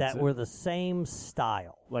that were the same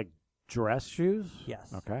style. Like dress shoes?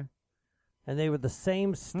 Yes. Okay. And they were the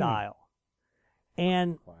same style.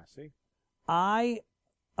 And classy.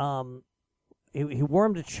 He wore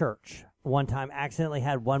them to church one time, accidentally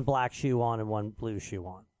had one black shoe on and one blue shoe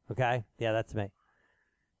on. Okay? Yeah, that's me.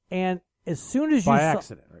 And as soon as you By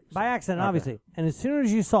accident, right? By accident, obviously. And as soon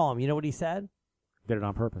as you saw him, you know what he said? Did it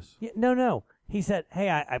on purpose. Yeah, no. He said, "Hey,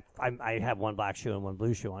 I have one black shoe and one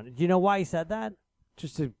blue shoe on." Do you know why he said that?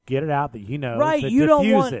 Just to get it out that he knows. Right, that you don't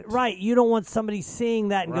diffuse want it. right. You don't want somebody seeing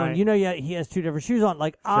that and going, yeah, he has two different shoes on.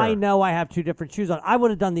 Like I Sure. know I have two different shoes on. I would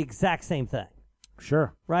have done the exact same thing.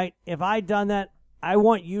 Sure. Right. If I'd done that, I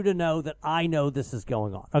want you to know that I know this is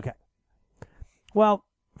going on. Okay. Well,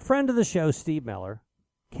 friend of the show, Steve Miller,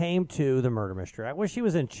 came to the murder mystery. I wish he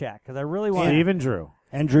was in check because I really want. Steve and Drew.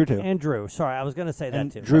 And Drew, too. And Drew. Sorry, I was going to say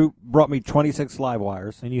and that, too. Drew brought me 26 live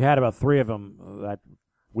wires. And you had about 3 of them that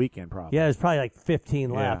weekend, probably. Yeah, there's probably like 15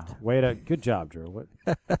 left. Good job, Drew.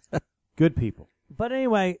 Good people. But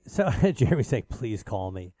anyway, so Jeremy's saying, please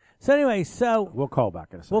call me. So anyway, we'll call back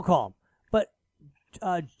in a second. We'll call him.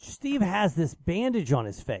 But Steve has this bandage on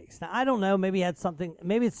his face. Now, I don't know. Maybe he had something.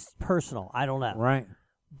 Maybe it's personal. I don't know. Right.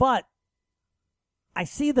 But I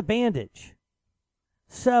see the bandage.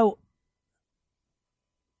 So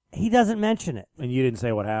he doesn't mention it. And you didn't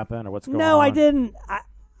say what happened or what's going on? No, I didn't.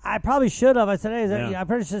 I probably should have. I said, hey, Yeah. I'm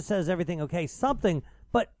pretty sure it says everything okay, something.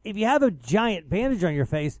 But if you have a giant bandage on your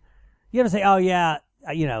face, you have to say, oh, yeah,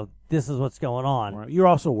 this is what's going on. Right. You're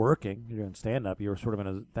also working. You're doing stand-up. You were sort of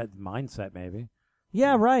in that mindset maybe.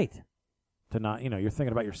 Yeah, right. To not, you're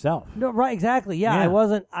thinking about yourself. No, right, exactly. Yeah,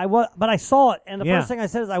 Yeah. but I saw it. And the Yeah. first thing I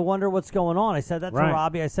said is, I wonder what's going on. I said that to Right.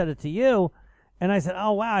 Robbie. I said it to you. And I said,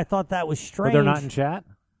 oh, wow, I thought that was strange. But they're not in chat?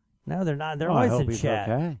 No, they're not. They're Oh, I always hope in he's chat.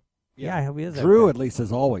 okay. Yeah, I hope he is Drew, okay. at least,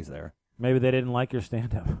 is always there. Maybe they didn't like your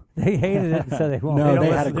stand-up. They hated it, so they won't. No, don't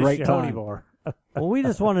they had a listen to great the show time. anymore. Well, we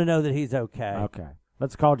just want to know that he's okay. Okay.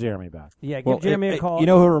 Let's call Jeremy back. Yeah, give Jeremy a call. You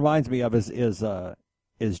know who it reminds me of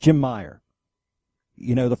is Jim Meyer.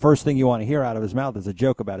 The first thing you want to hear out of his mouth is a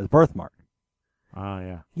joke about his birthmark. Oh,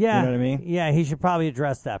 yeah. Yeah. You know what I mean? Yeah, he should probably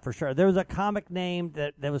address that for sure. There was a comic named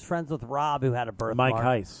that was friends with Rob who had a birthmark. Mike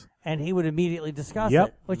Heiss. And he would immediately discuss Yep.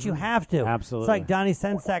 it, which you have to. Absolutely. It's like Donnie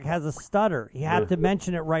Sensak has a stutter. You have to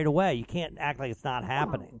mention it right away. You can't act like it's not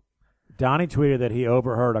happening. Donnie tweeted that he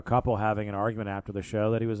overheard a couple having an argument after the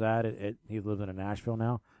show that he was at. He lives in Nashville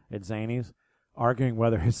now, at Zany's, arguing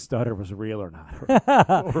whether his stutter was real or not.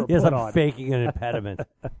 Yes, I'm faking an impediment.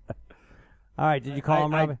 All right, did you call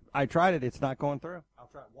him, Robbie? I tried it. It's not going through. I'll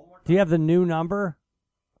try it one more time. Do you have the new number?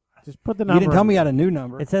 Just put the number. You didn't tell me you had a new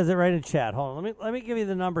number. It says it right in chat. Hold on. Let me give you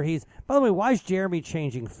the number. By the way, why is Jeremy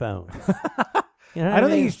changing phones? You know what I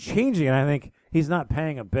don't mean? think he's changing it. I think he's not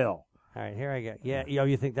paying a bill. All right, here I go. Yeah,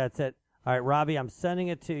 you think that's it? All right, Robbie, I'm sending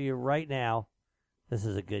it to you right now. This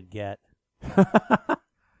is a good get.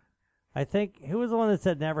 I think, who was the one that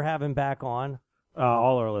said never have him back on?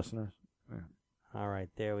 All our listeners. Yeah. All right,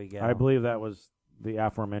 there we go. I believe that was the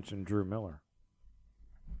aforementioned Drew Miller.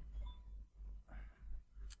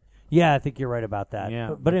 Yeah, I think you're right about that.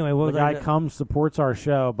 Yeah. But anyway, what the was guy comes, supports our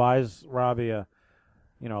show, buys Robbie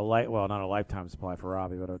not a lifetime supply for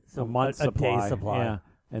Robbie, but a month supply. Day supply. Yeah.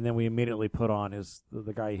 And then we immediately put on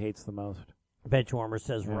the guy he hates the most. Benchwarmer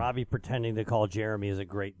says Robbie pretending to call Jeremy is a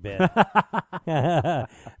great bit.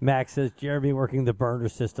 Max says Jeremy working the burner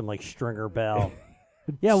system like Stringer Bell.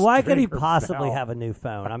 Yeah, why could he possibly have a new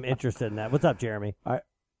phone? I'm interested in that. What's up, Jeremy?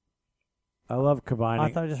 I love combining.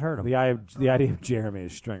 I thought I just heard him. The idea of Jeremy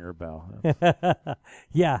is Stringer Bell.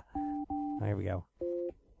 Yeah. There we go.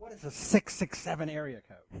 What is a 667 area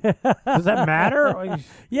code? Does that matter?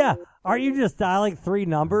 Yeah. Are you just dialing 3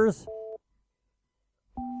 numbers?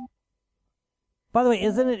 By the way,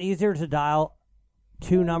 isn't it easier to dial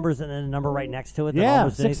 2 numbers and then a number right next to it than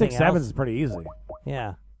almost anything 667 else? is pretty easy.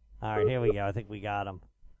 Yeah. All right, here we go. I think we got him.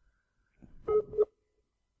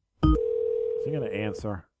 Is he going to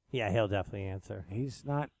answer? Yeah, he'll definitely answer. He's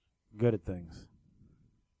not good at things.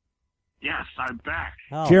 Yes, I'm back.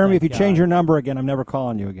 Oh, Jeremy, if you thank change God. your number again, I'm never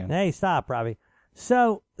calling you again. Hey, stop, Robbie.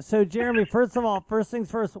 So Jeremy, first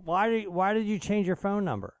things first, why did you change your phone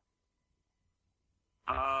number?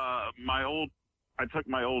 I took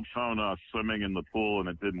my old phone swimming in the pool, and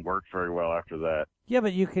it didn't work very well after that. Yeah,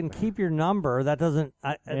 but you can keep your number. That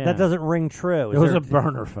doesn't ring true. It was a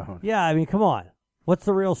burner phone. Yeah, I mean, come on. What's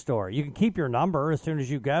the real story? You can keep your number as soon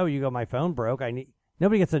as you go. My phone broke.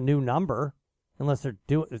 Nobody gets a new number unless they're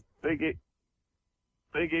doing.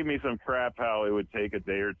 They gave me some crap how it would take a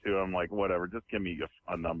day or two. I'm like, whatever, just give me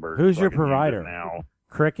a number. Who's so your I can use it provider? now?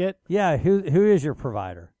 Cricket? Yeah, who is your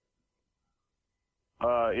provider?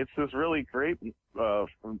 It's this really great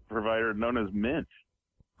provider known as Mint.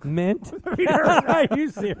 Mint? Are you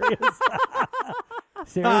serious?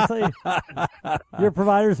 Seriously? Your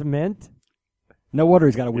provider's Mint? No wonder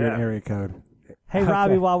he's got a weird area code. Hey,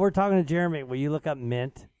 Robbie, while we're talking to Jeremy, will you look up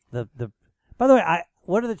Mint? By the way,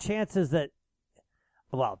 what are the chances that?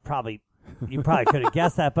 Well, you probably could have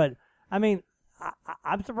guessed that, but I mean,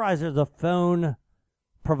 I'm surprised there's a phone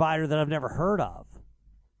provider that I've never heard of.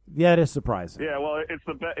 Yeah, it is surprising. Yeah, well, it's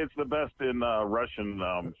the best in Russian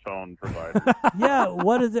phone provider. Yeah,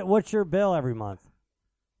 what is it? What's your bill every month?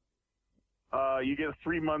 You get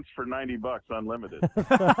 3 months for $90 unlimited.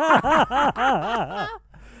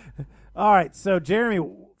 All right, so Jeremy,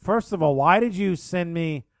 first of all, why did you send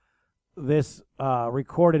me this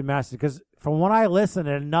recorded message? Because from what I listened,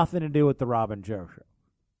 it had nothing to do with the Rob and Joe show.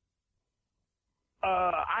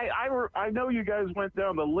 I know you guys went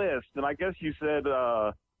down the list, and I guess you said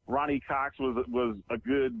Ronnie Cox was a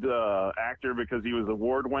good actor because he was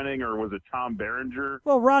award-winning, or was it Tom Berenger?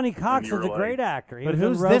 Well, Ronnie Cox is a great actor. He was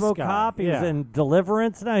in RoboCop. He was in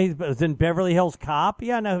Deliverance. No, he was in Beverly Hills Cop.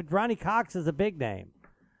 Yeah, no, Ronnie Cox is a big name.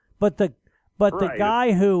 But the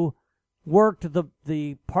guy who worked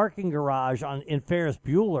the parking garage in Ferris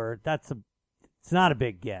Bueller, it's not a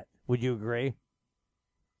big get. Would you agree?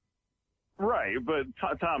 Right, but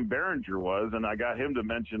Tom Berenger was, and I got him to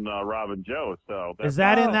mention Rob and Joe. So is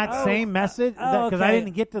that in that same message? Because I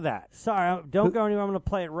didn't get to that. Sorry, don't go anywhere. I'm going to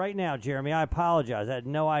play it right now, Jeremy. I apologize. I had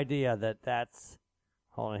no idea that's.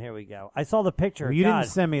 Hold on, here we go. I saw the picture. Well, you didn't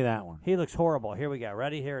send me that one. He looks horrible. Here we go.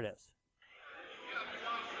 Ready? Here it is.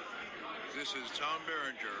 This is Tom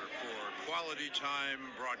Berenger for Quality Time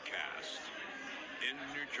Broadcast in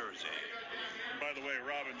New Jersey. By the way,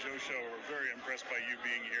 Rob and Joe Show were very impressed by you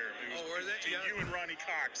being here. Were they? Yeah. You and Ronnie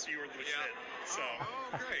Cox, you were the shit. So,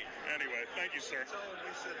 great. Anyway, thank you, sir. Tell him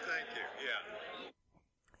we said thank you.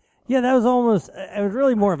 Yeah. Yeah, that was almost. It was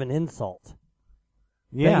really more of an insult.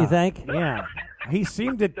 Yeah, don't you think? Yeah, he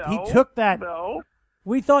seemed to. He took that. No.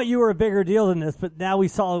 We thought you were a bigger deal than this, but now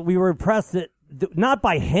we were impressed that not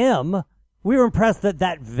by him. We were impressed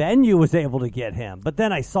that venue was able to get him. But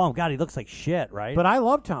then I saw him. God, he looks like shit, right? But I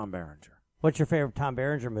love Tom Berenger. What's your favorite Tom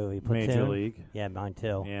Berenger movie? Platoon? Major League. Yeah, mine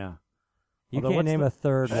too. Yeah. You can't name a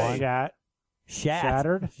third one.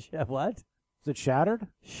 Shattered? What? Is it Shattered?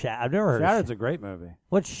 I've never heard Shattered's a great movie.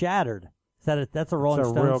 What's Shattered? Is that's a Rolling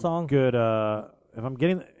Stones song? Good, if I'm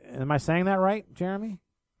getting, am I saying that right, Jeremy?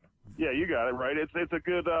 Yeah, you got it right. It's a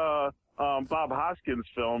good Bob Hoskins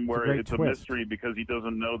film where it's a mystery because he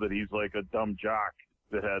doesn't know that he's like a dumb jock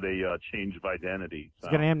that had a change of identity. So.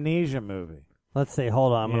 It's like an amnesia movie. Let's see.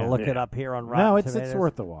 Hold on. I'm going to look it up here on Rotten Tomatoes. No, it's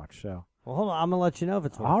worth the watch. So. Well, hold on. I'm going to let you know if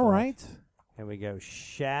it's worth all the right. watch. Here we go.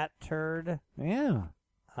 Shattered. Yeah.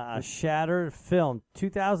 Shattered film,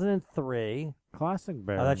 2003. Classic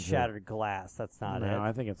Berenger. Oh, that's Shattered Glass. That's not it. No,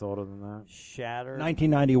 I think it's older than that. Shattered.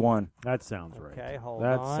 1991. That sounds right. Okay, hold on.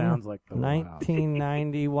 That sounds like the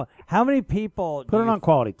 1991. How many people... Put it on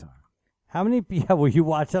Quality Time. How many... Yeah, will you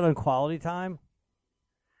watch that on Quality Time?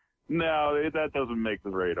 No, that doesn't make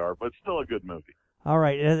the radar, but still a good movie. All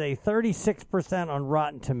right, it has a 36% on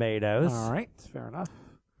Rotten Tomatoes. All right, fair enough.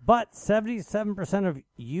 But 77% of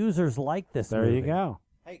users like this movie. There you go.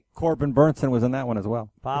 Hey, Corbin Burnson was in that one as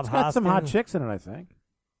well. Bob It's got Hoskins. some hot chicks in it, I think.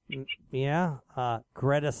 Yeah.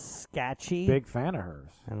 Greta Scacchi. Big fan of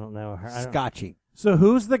hers. I don't know her. Scotchy. So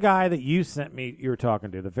who's the guy that you sent me you were talking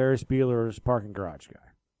to, the Ferris Bueller's parking garage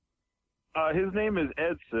guy? His name is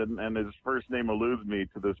Edson, and his first name eludes me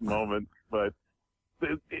to this moment. But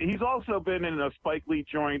he's also been in a Spike Lee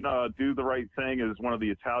joint, Do the Right Thing, as one of the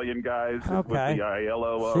Italian guys with the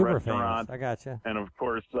Aiello Super restaurant. Famous. I gotcha. And, of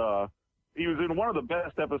course, he was in one of the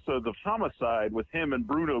best episodes of Homicide with him and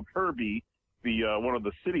Bruno Kirby, one of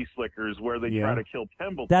the city slickers, where they try to kill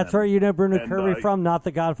Templeton. That's where you know Bruno Kirby from, not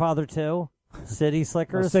The Godfather 2? City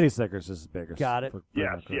Slickers? Well, City Slickers is bigger. Got it.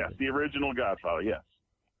 Yes, the original Godfather, yes.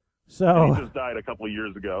 So and he just died a couple of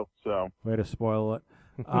years ago. So way to spoil it.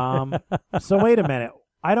 So wait a minute.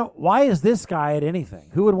 Why is this guy at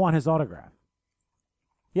anything? Who would want his autograph?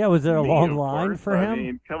 Yeah, was there a long line for him? I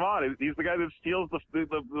mean, come on. He's the guy that steals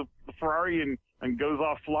the Ferrari and goes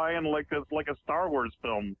off flying like a Star Wars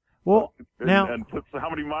film. Well, and puts how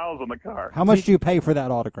many miles on the car? How much do you pay for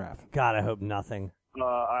that autograph? God, I hope nothing.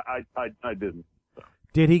 I didn't.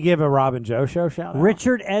 Did he give a Rob and Joe show shout out?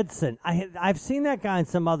 Richard Edson. I've seen that guy in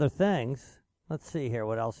some other things. Let's see here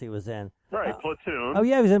what else he was in. Right, Platoon. Oh,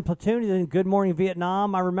 yeah, he was in Platoon. He was in Good Morning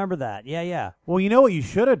Vietnam. I remember that. Yeah. Well, you know what you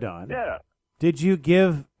should have done? Yeah. Did you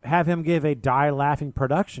have him give a Die Laughing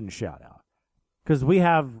production shout out? Because we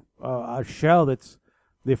have a show that's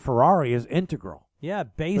the Ferrari is integral. Yeah,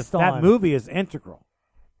 based on... That movie is integral.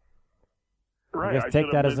 Right, I guess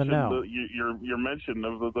take that as a no. Your mention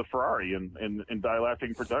of the Ferrari in Die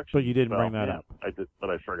Laughing production. But you didn't bring that up. I did, but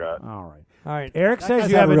I forgot. All right. All right. Eric says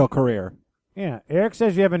you have a real career. Yeah, Eric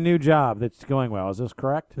says you have a new job that's going well. Is this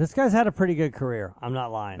correct? This guy's had a pretty good career. I'm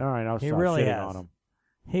not lying. All right, I'll he stop really shitting has. on him.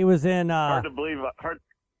 He was in. Hard to believe.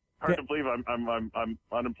 Hard to believe I'm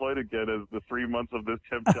unemployed again as the 3 months of this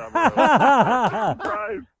temp job.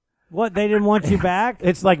 Surprise. What, they didn't want you back?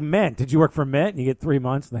 It's like Mint. Did you work for Mint? You get 3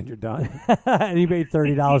 months, and then you're done. And you made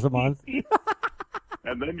 $30 a month.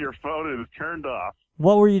 And then your phone is turned off.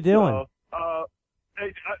 What were you doing?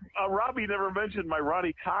 Robbie never mentioned my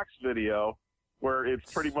Ronnie Cox video, where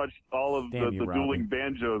it's pretty much all of the dueling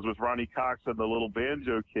banjos with Ronnie Cox and the little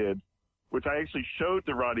banjo kid, which I actually showed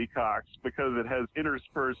to Ronnie Cox because it has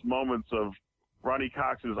interspersed moments of Ronnie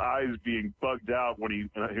Cox's eyes being bugged out when he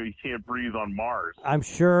can't breathe on Mars. I'm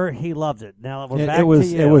sure he loved it. Now we're back to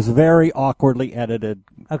you. It was very awkwardly edited.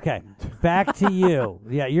 Okay, back to you.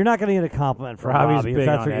 Yeah, you're not going to get a compliment from Robbie. If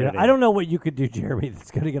that's what you're, I don't know what you could do, Jeremy, that's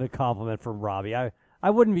going to get a compliment from Robbie. I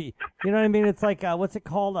wouldn't be, you know what I mean? It's like, what's it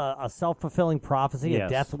called? A self-fulfilling prophecy, a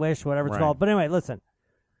death wish, whatever it's called. But anyway, listen.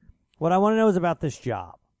 What I want to know is about this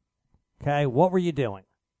job. Okay, what were you doing?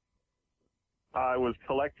 I was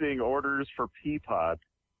collecting orders for Peapod.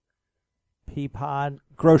 Peapod?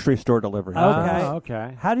 Grocery store delivery. Okay.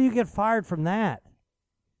 Okay. How do you get fired from that?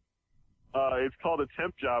 It's called a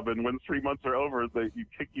temp job, and when 3 months are over, you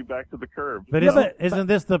kick you back to the curb. But isn't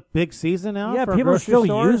this the big season now? Yeah, for people are grocery still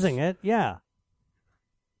stores? using it. Yeah.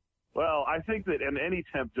 Well, I think that in any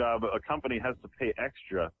temp job, a company has to pay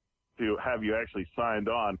extra to have you actually signed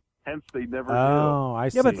on. Hence, they never do. Oh, I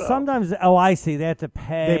see. Yeah, but sometimes, I see. They have to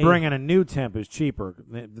pay. They bring in a new temp who's cheaper.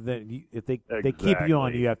 If they keep you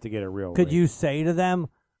on, you have to get a real Could rate. you say to them,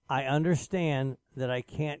 I understand that I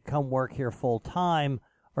can't come work here full time,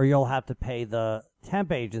 or you'll have to pay the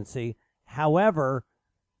temp agency. However,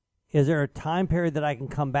 is there a time period that I can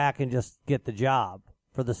come back and just get the job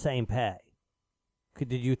for the same pay?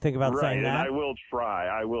 Did you think about saying that? Right, and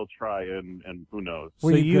I will try, and who knows?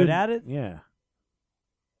 Were you good at it? Yeah.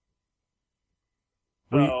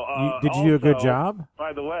 So, did you do a good job?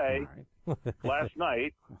 By the way, last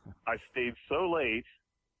night I stayed so late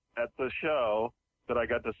at the show that I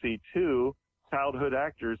got to see two childhood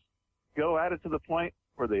actors go at it to the point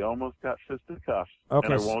where they almost got fisticuffs.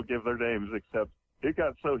 Okay. And I won't give their names, except it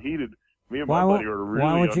got so heated. Me and my buddy were really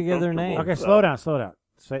why won't you give their names? Okay, slow down.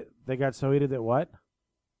 Say they got so heated that what?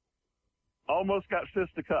 Almost got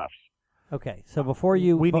fisticuffs. Okay, so before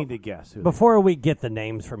you... We need to guess. Before we get the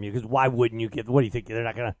names from you, because why wouldn't you get... What do you think? They're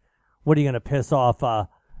not going to... What are you going to piss off the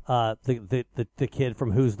kid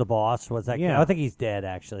from Who's the Boss? What's that? Yeah. Kid? I think he's dead,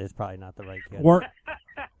 actually. It's probably not the right kid. Weren't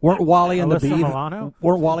Wally and the Alyssa Beeve... Milano?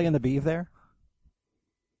 Weren't Wally and the Beeve there?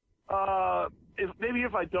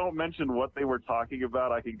 If I don't mention what they were talking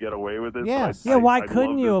about, I can get away with it. Yes. Yeah, why I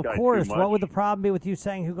couldn't love you? this Of guy course. too much. What would the problem be with you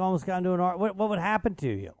saying who almost got into an art? What would happen to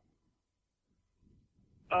you?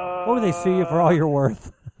 What would they sue you for all you're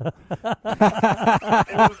worth? It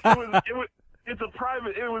was a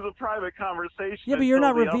private conversation. Yeah, but you're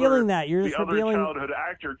not until revealing that. You're just the revealing. other childhood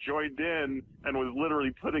actor joined in and was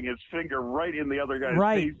literally putting his finger right in the other guy's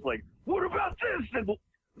Right. face, like, "What about this?" And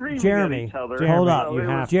screaming at Jeremy, each other. hold So up. it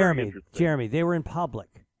was very interesting. Jeremy, they were in public.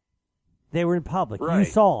 You Right.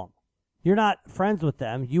 saw them. You're not friends with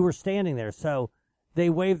them. You were standing there, so they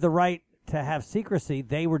waived the right to have secrecy.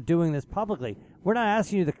 They were doing this publicly. We're not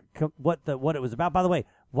asking you what it was about. By the way,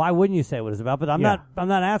 why wouldn't you say what it's about? But I'm not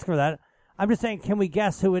asking for that. I'm just saying, can we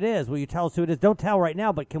guess who it is? Will you tell us who it is? Don't tell right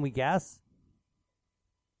now, but can we guess?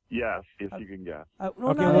 Yes, if you can guess. Not if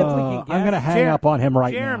we can guess. I'm going to hang up on him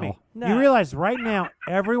right Jeremy, now. you realize right now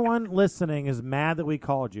everyone listening is mad that we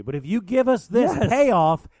called you. But if you give us this Yes.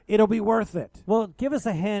 payoff, it'll be worth it. Well, give us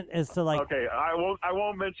a hint as to Okay, I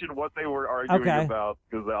won't mention what they were arguing about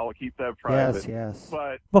because I'll keep that private. Yes.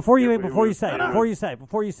 But Before you was-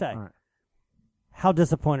 say, how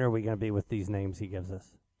disappointed are we going to be with these names he gives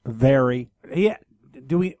us? Very. Yeah.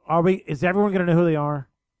 Is everyone going to know who they are?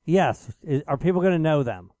 Yes. Are people going to know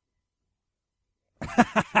them?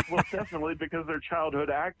 Well, definitely because they're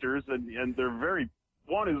childhood actors and they're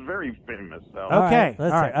one is very famous. So. Okay. All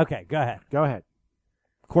right. Okay. Go ahead.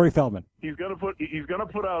 Corey Feldman. He's gonna put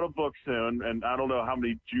out a book soon, and I don't know how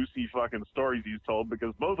many juicy fucking stories he's told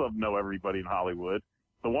because both of them know everybody in Hollywood.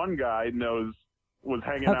 The one guy was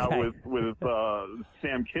hanging out with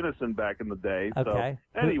Sam Kinison back in the day. Okay.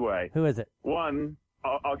 So anyway, who is it? One,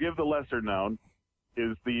 I'll give the lesser known,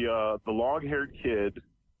 is the long-haired kid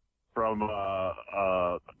from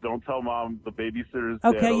Don't Tell Mom the Babysitter's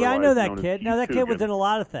Dead. Okay, yeah, I know otherwise that known as kid. No, that Keith kid was Coogan. in a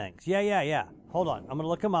lot of things. Yeah. Hold on. I'm going to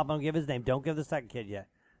look him up. I'm going to give his name. Don't give the second kid yet.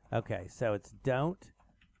 Okay, so it's Don't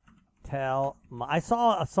Tell Mom. I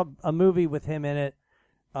saw a movie with him in it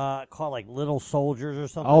called like Little Soldiers or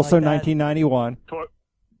something Also like that. 1991.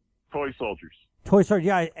 Toy Soldiers. Toy Story,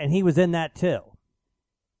 yeah, and he was in that too.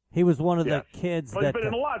 He was one of the kids But that... he's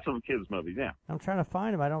been in lots of kids' movies, yeah. I'm trying to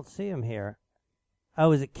find him. I don't see him here.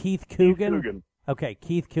 Oh, is it Keith Coogan? Keith Coogan. Okay,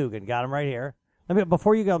 Keith Coogan. Got him right here.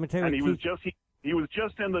 Before you go, let me tell you. And he was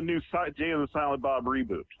just in the new Jay and the Silent Bob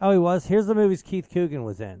reboot. Oh, he was. Here's the movies Keith Coogan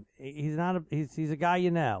was in. He's not. He's a guy you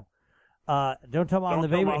know. Don't Tell Mom the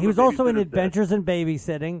Baby. He was also in Adventures in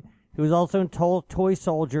Babysitting. He was also in Toy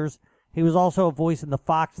Soldiers. He was also a voice in The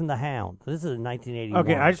Fox and the Hound. This is in 1981.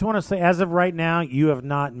 Okay, I just want to say, as of right now, you have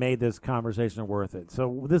not made this conversation worth it.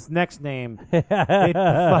 So this next name, it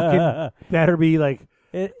fucking better be like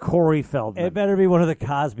Corey Feldman. It better be one of the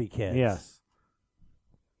Cosby kids. Yes.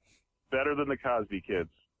 Better than the Cosby Kids.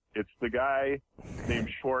 It's the guy named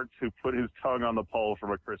Schwartz who put his tongue on the pole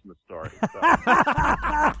from A Christmas Story.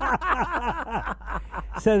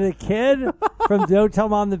 So the kid from Don't Tell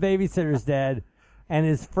Mom the Babysitter's Dead, and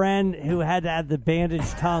his friend who had to have the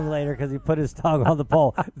bandaged tongue later because he put his tongue on the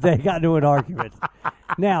pole, they got into an argument.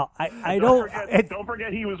 Now, Don't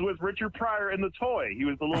forget he was with Richard Pryor in The Toy. He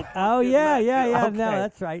was the little... Oh, yeah. Okay. No,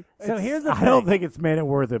 that's right. So here's the thing. I don't think it's made it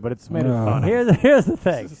worth it, but it's made it fun. Here's the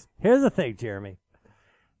thing. Here's the thing, Jeremy.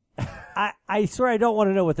 I swear I don't want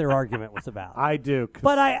to know what their argument was about. I do.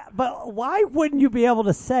 But why wouldn't you be able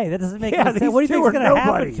to say? That doesn't make any sense. What do you think is going to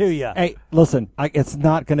happen to you? Hey, listen, it's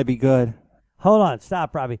not going to be good. Hold on.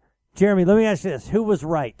 Stop, Robbie. Jeremy, let me ask you this. Who was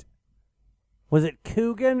right? Was it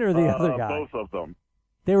Coogan or the other guy? Both of them.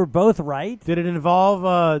 They were both right? Did it involve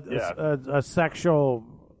a sexual,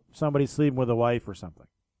 somebody sleeping with a wife or something?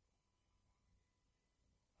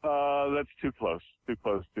 That's too close. Too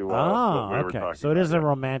close to what we were okay. talking So it is about. a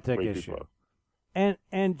romantic Way too issue. close.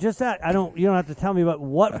 And just that, you don't have to tell me, but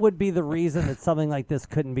what would be the reason that something like this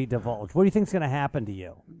couldn't be divulged? What do you think is going to happen to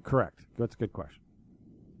you? Correct. That's a good question.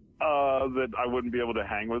 That I wouldn't be able to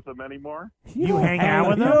hang with them anymore. You hang out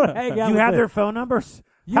with them? You have their phone numbers?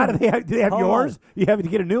 How do they have yours? You have to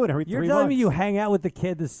get a new one every 3 months. You're telling me you hang out with the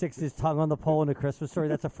kid that sticks his tongue on the pole in A Christmas Story?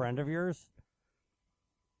 That's a friend of yours?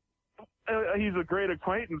 He's a great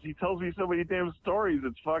acquaintance. He tells me so many damn stories.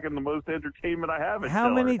 It's fucking the most entertainment I have.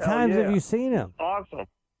 How many times have you seen him? Awesome.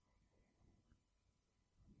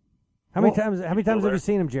 How many times have you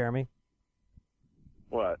seen him, Jeremy?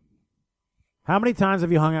 What? How many times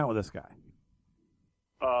have you hung out with this guy?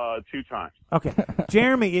 2 times. Okay.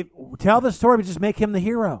 Jeremy, tell the story, but just make him the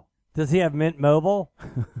hero. Does he have Mint Mobile?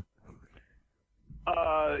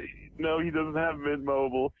 No, he doesn't have Mint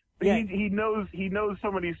Mobile. Yeah. He knows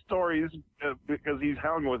so many stories because he's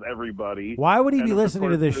hung with everybody. Why would he be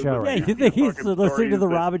listening to this show? Right now? You think he's listening to the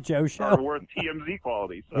Rob and Joe show? Are worth TMZ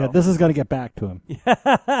quality. So. Yeah, this is going to get back to him.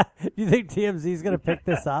 You think TMZ is going to pick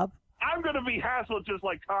this up? I'm going to be hassled just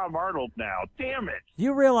like Tom Arnold now. Damn it!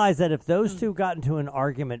 You realize that if those two got into an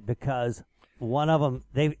argument because one of them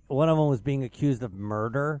was being accused of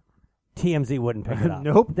murder, TMZ wouldn't pick it up.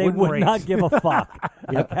 Nope. They would not give a fuck.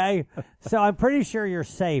 Okay? So I'm pretty sure you're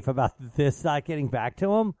safe about this not getting back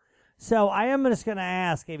to him. So I am just going to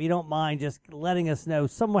ask, if you don't mind, just letting us know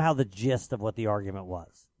somehow the gist of what the argument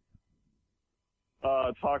was.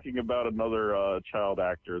 Talking about another child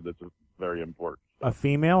actor that's very important. A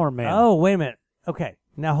female or male? Oh, wait a minute. Okay.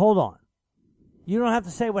 Now, hold on. You don't have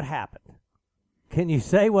to say what happened. Can you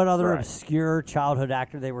say what other obscure childhood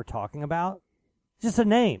actor they were talking about? Just a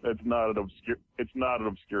name. It's not an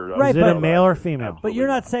obscure. Right, is it a male or female? Absolutely. But you're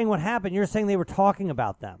not saying what happened. You're saying they were talking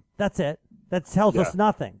about them. That's it. That tells us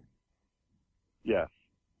nothing. Yes.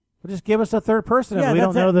 Well, just give us a third person. Yeah, we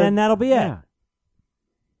don't know then that'll be it.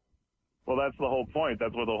 Well, that's the whole point.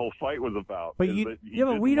 That's what the whole fight was about. But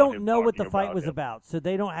but we don't know what the fight was about, so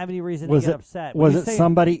they don't have any reason to get upset. Was it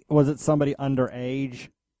somebody underage?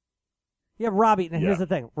 Yeah, Robbie. Now here's the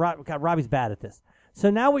thing. Robbie's bad at this. So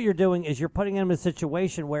now what you're doing is you're putting him in a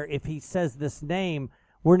situation where if he says this name,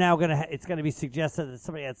 we're now it's gonna be suggested that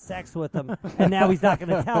somebody had sex with him, and now he's not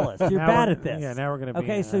gonna tell us. You're bad at this. Yeah, now we're gonna be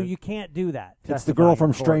okay. So you can't do that. It's the girl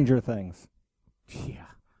from Stranger Things. Yeah.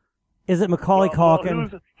 Is it Macaulay Culkin?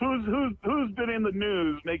 Who's been in the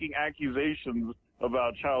news making accusations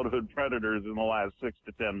about childhood predators in the last 6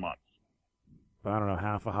 to 10 months? I don't know,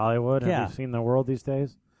 half of Hollywood. Yeah. Have you seen the world these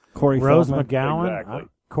days? Rose McGowan. Exactly.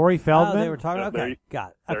 Corey Feldman. Oh, they were talking. Okay, got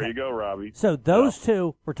it. Okay. There you go, Robbie. So those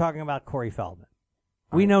two were talking about Corey Feldman.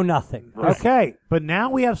 We know nothing. Right. Okay, but now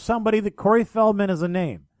we have somebody that Corey Feldman is a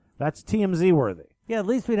name. That's TMZ worthy. Yeah, at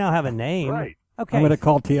least we now have a name. Right. Okay. I'm going to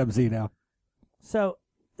call TMZ now. So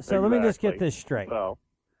let me just get this straight. So.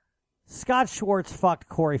 Scott Schwartz fucked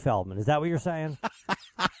Corey Feldman. Is that what you're saying?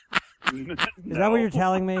 No. Is that what you're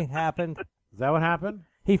telling me happened? Is that what happened?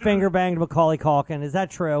 He finger banged Macaulay Culkin. Is that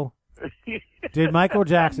true? Did Michael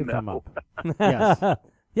Jackson come up? Yes.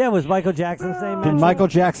 Yeah, was Michael Jackson's name? Did Michael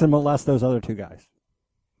Jackson molest those other two guys?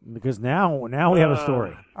 Because now we have a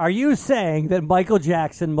story. Are you saying that Michael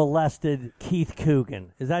Jackson molested Keith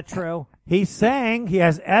Coogan? Is that true? He's saying he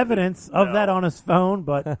has evidence of that on his phone,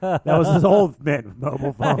 but that was his old Mint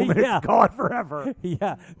Mobile phone. Yeah. It's gone forever.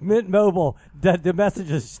 Yeah, Mint Mobile, the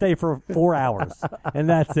messages stay for 4 hours, and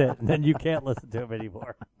that's it. And then you can't listen to them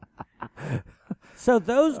anymore. So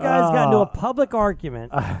those guys got into a public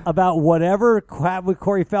argument about whatever crap with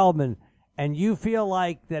Corey Feldman, and you feel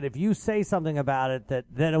like that if you say something about it, that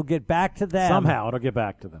it'll get back to them. Somehow it'll get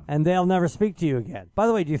back to them. And they'll never speak to you again. By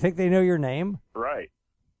the way, do you think they know your name? Right.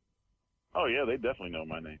 Oh, yeah, they definitely know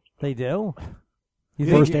my name. They do?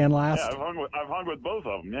 First and last? Yeah, I've hung with both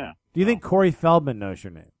of them, yeah. Do you think Corey Feldman knows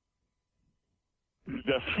your name?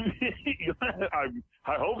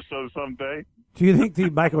 I hope so someday. Do you think the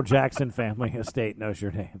Michael Jackson family estate knows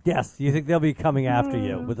your name? Yes. You think they'll be coming after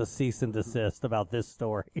you with a cease and desist about this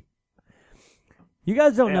story? You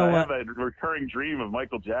guys don't know I what... have a recurring dream of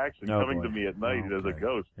Michael Jackson coming to me at night as a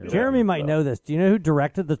ghost. Jeremy might know this. Do you know who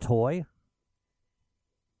directed the toy?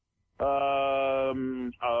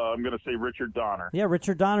 I'm going to say Richard Donner. Yeah,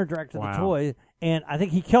 Richard Donner directed the toy, and I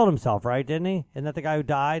think he killed himself, right? Didn't he? Isn't that the guy who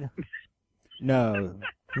died? No.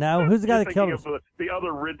 No? Who's the guy that killed Thinking himself? of the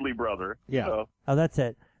other Ridley brother. Yeah. So. Oh, that's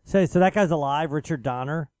it. So that guy's alive, Richard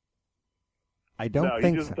Donner? I don't No,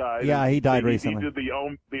 think he just so. died. Yeah, he died He recently. did the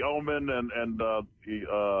Omen and the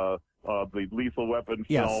Lethal Weapon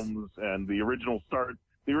Yes. films and the original start.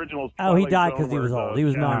 The original. Oh, he Twilight died Zone because he was where old. He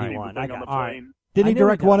was Keanu Reeves 91. was I on got the all right. plane. Did he I know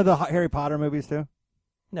direct he one of does. the Harry Potter movies too?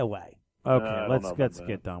 No way. Okay, I don't let's know about get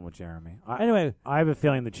that. done with Jeremy. Anyway. I have a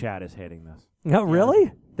feeling the chat is hating this. No,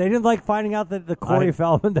 really? They didn't like finding out that the Corey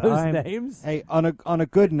Feldman those names? Hey, on a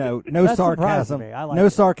good note, no That surprised sarcasm. me. I like No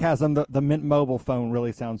it. sarcasm. The Mint Mobile phone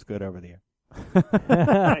really sounds good over the air.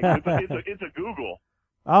 It's a Google.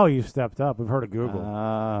 Oh, you stepped up. We've heard of Google.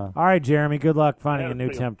 All right, Jeremy. Good luck finding a new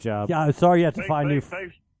temp job. Yeah, I'm sorry you have to find new.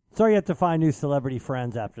 Thanks. Sorry you have to find new celebrity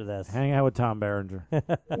friends after this. Hang out with Tom Berenger.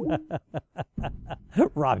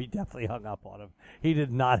 Robbie definitely hung up on him. He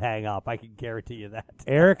did not hang up. I can guarantee you that.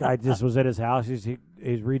 Eric, I just was at his house. He's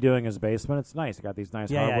redoing his basement. It's nice. He got these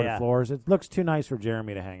nice hardwood floors. It looks too nice for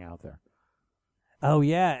Jeremy to hang out there. Oh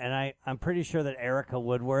yeah, and I'm pretty sure that Erica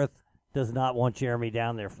Woodworth does not want Jeremy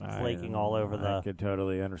down there flaking all over the. I could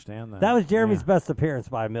totally understand that. That was Jeremy's best appearance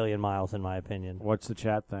by a million miles, in my opinion. What's the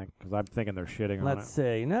chat think? Because I'm thinking they're shitting on it. Let's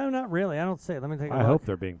see. No, not really. I don't see. Let me take a I look. hope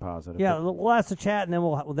they're being positive. Yeah, we'll ask the chat and then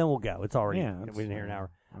we'll go. It's already Yeah, we've been here an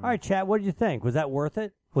hour. All right, chat. What did you think? Was that worth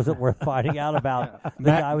it? Was it worth finding out about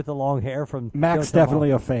the guy with the long hair from? Mac's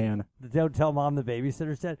definitely a fan. Don't tell mom the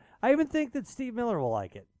babysitter's dead. I even think that Steve Miller will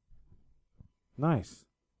like it. Nice.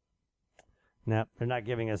 No, they're not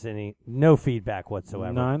giving us no feedback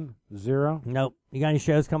whatsoever. None? Zero? Nope. You got any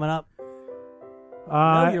shows coming up?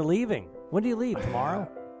 No, you're leaving. When do you leave? Tomorrow?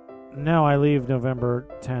 No, I leave November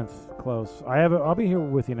 10th. Close. I'll be here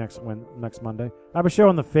with you next Monday. I have a show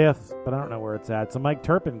on the 5th, but I don't know where it's at. It's a Mike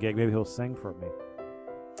Turpin gig. Maybe he'll sing for me.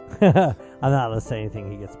 I'm not going to say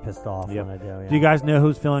anything. He gets pissed off when I do. Yeah. Do you guys know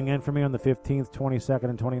who's filling in for me on the 15th, 22nd,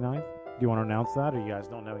 and 29th? Do you want to announce that, or you guys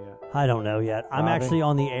don't know yet? I don't know yet. I'm Robbie? actually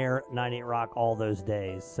on the air at 98 Rock all those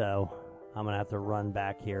days, so I'm going to have to run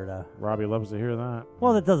back here to... Robbie loves to hear that.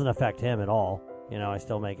 Well, that doesn't affect him at all. You know, I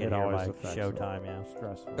still make it here always by affects showtime, him. yeah.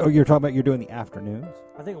 Stressful. Oh, you're talking about you're doing the afternoons?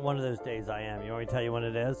 I think one of those days I am. You want me to tell you when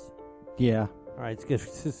it is? Yeah. All right, it's good.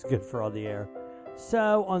 This is good for on the air.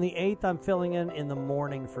 So on the 8th, I'm filling in the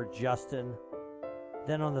morning for Justin.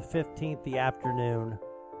 Then on the 15th, the afternoon.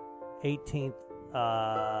 18th,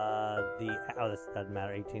 this doesn't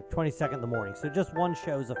matter. 18th, 22nd, the morning. So just one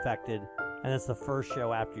show's affected, and it's the first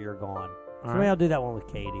show after you're gone. So maybe I'll do that one with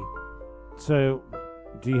Katie. So,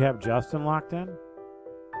 do you have Justin locked in?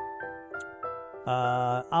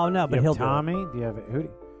 Oh no, but do you he'll have Tommy? do it. Do you have who?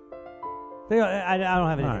 I don't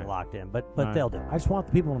have anything right. locked in, but All right. they'll do it. I just want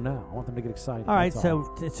the people to know. I want them to get excited. All right, That's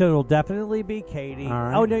so it'll definitely be Katie. All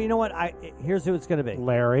right. Oh no, you know what? Here's who it's going to be.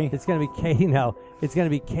 Larry. It's going to be Katie. No, it's going to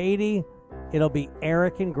be Katie. It'll be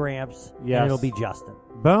Erik and Gramps. Yes. And it'll be Justin.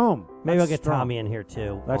 Boom. Maybe That's I'll get strong. Tommy in here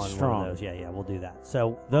too. That's on strong. One of those. Yeah, we'll do that.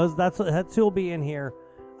 So that's who'll be in here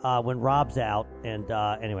when Rob's out. And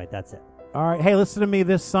anyway, that's it. All right. Hey, listen to me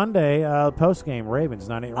this Sunday, post game Ravens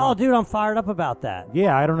 98 Rock. Oh, dude, I'm fired up about that.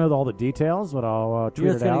 Yeah, I don't know all the details, but I'll tweet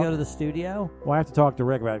You're it just out. going to go to the studio? Well, I have to talk to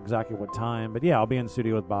Rick about exactly what time, but yeah, I'll be in the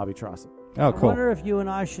studio with Bobby Trossett. Oh, I cool. wonder if you and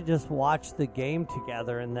I should just watch the game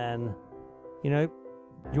together and then, do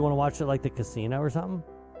you want to watch it like the casino or something?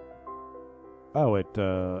 Oh, in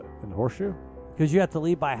the Horseshoe? Because you have to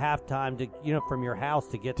leave by halftime to, from your house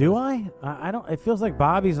to get. Do I? I don't. It feels like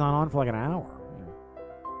Bobby's not on for like an hour.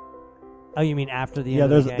 Oh, you mean after the Yeah,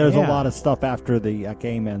 end of the game? there's a lot of stuff after the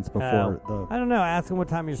game ends before the. I don't know. Ask him what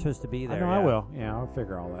time you're supposed to be there. I will. Yeah, I'll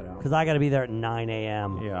figure all that out. Because I got to be there at 9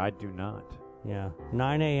 a.m. Yeah, I do not. Yeah,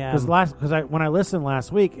 9 a.m. Because when I listened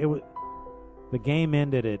last week, the game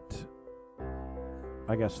ended at,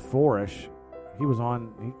 I guess, 4-ish. He was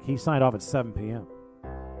on. He signed off at 7 p.m.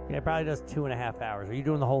 Yeah, it probably does 2.5 hours. Are you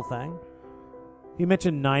doing the whole thing? He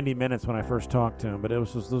mentioned 90 minutes when I first talked to him, but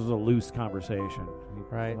this was a loose conversation.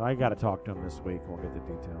 Right. I got to talk to him this week. We'll get the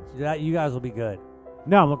details. You guys will be good.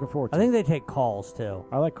 No, I'm looking forward to it. I think they take calls, too.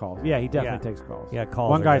 I like calls. Yeah, he definitely takes calls. Yeah, calls.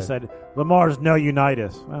 One guy good. said, Lamar's no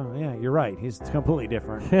unitas. Well, yeah, you're right. He's completely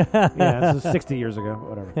different. Yeah, this is 60 years ago.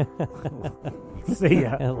 Whatever. See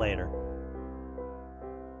ya. Later.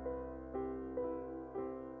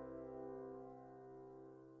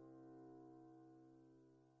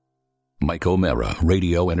 Mike O'Mara,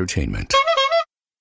 Radio Entertainment.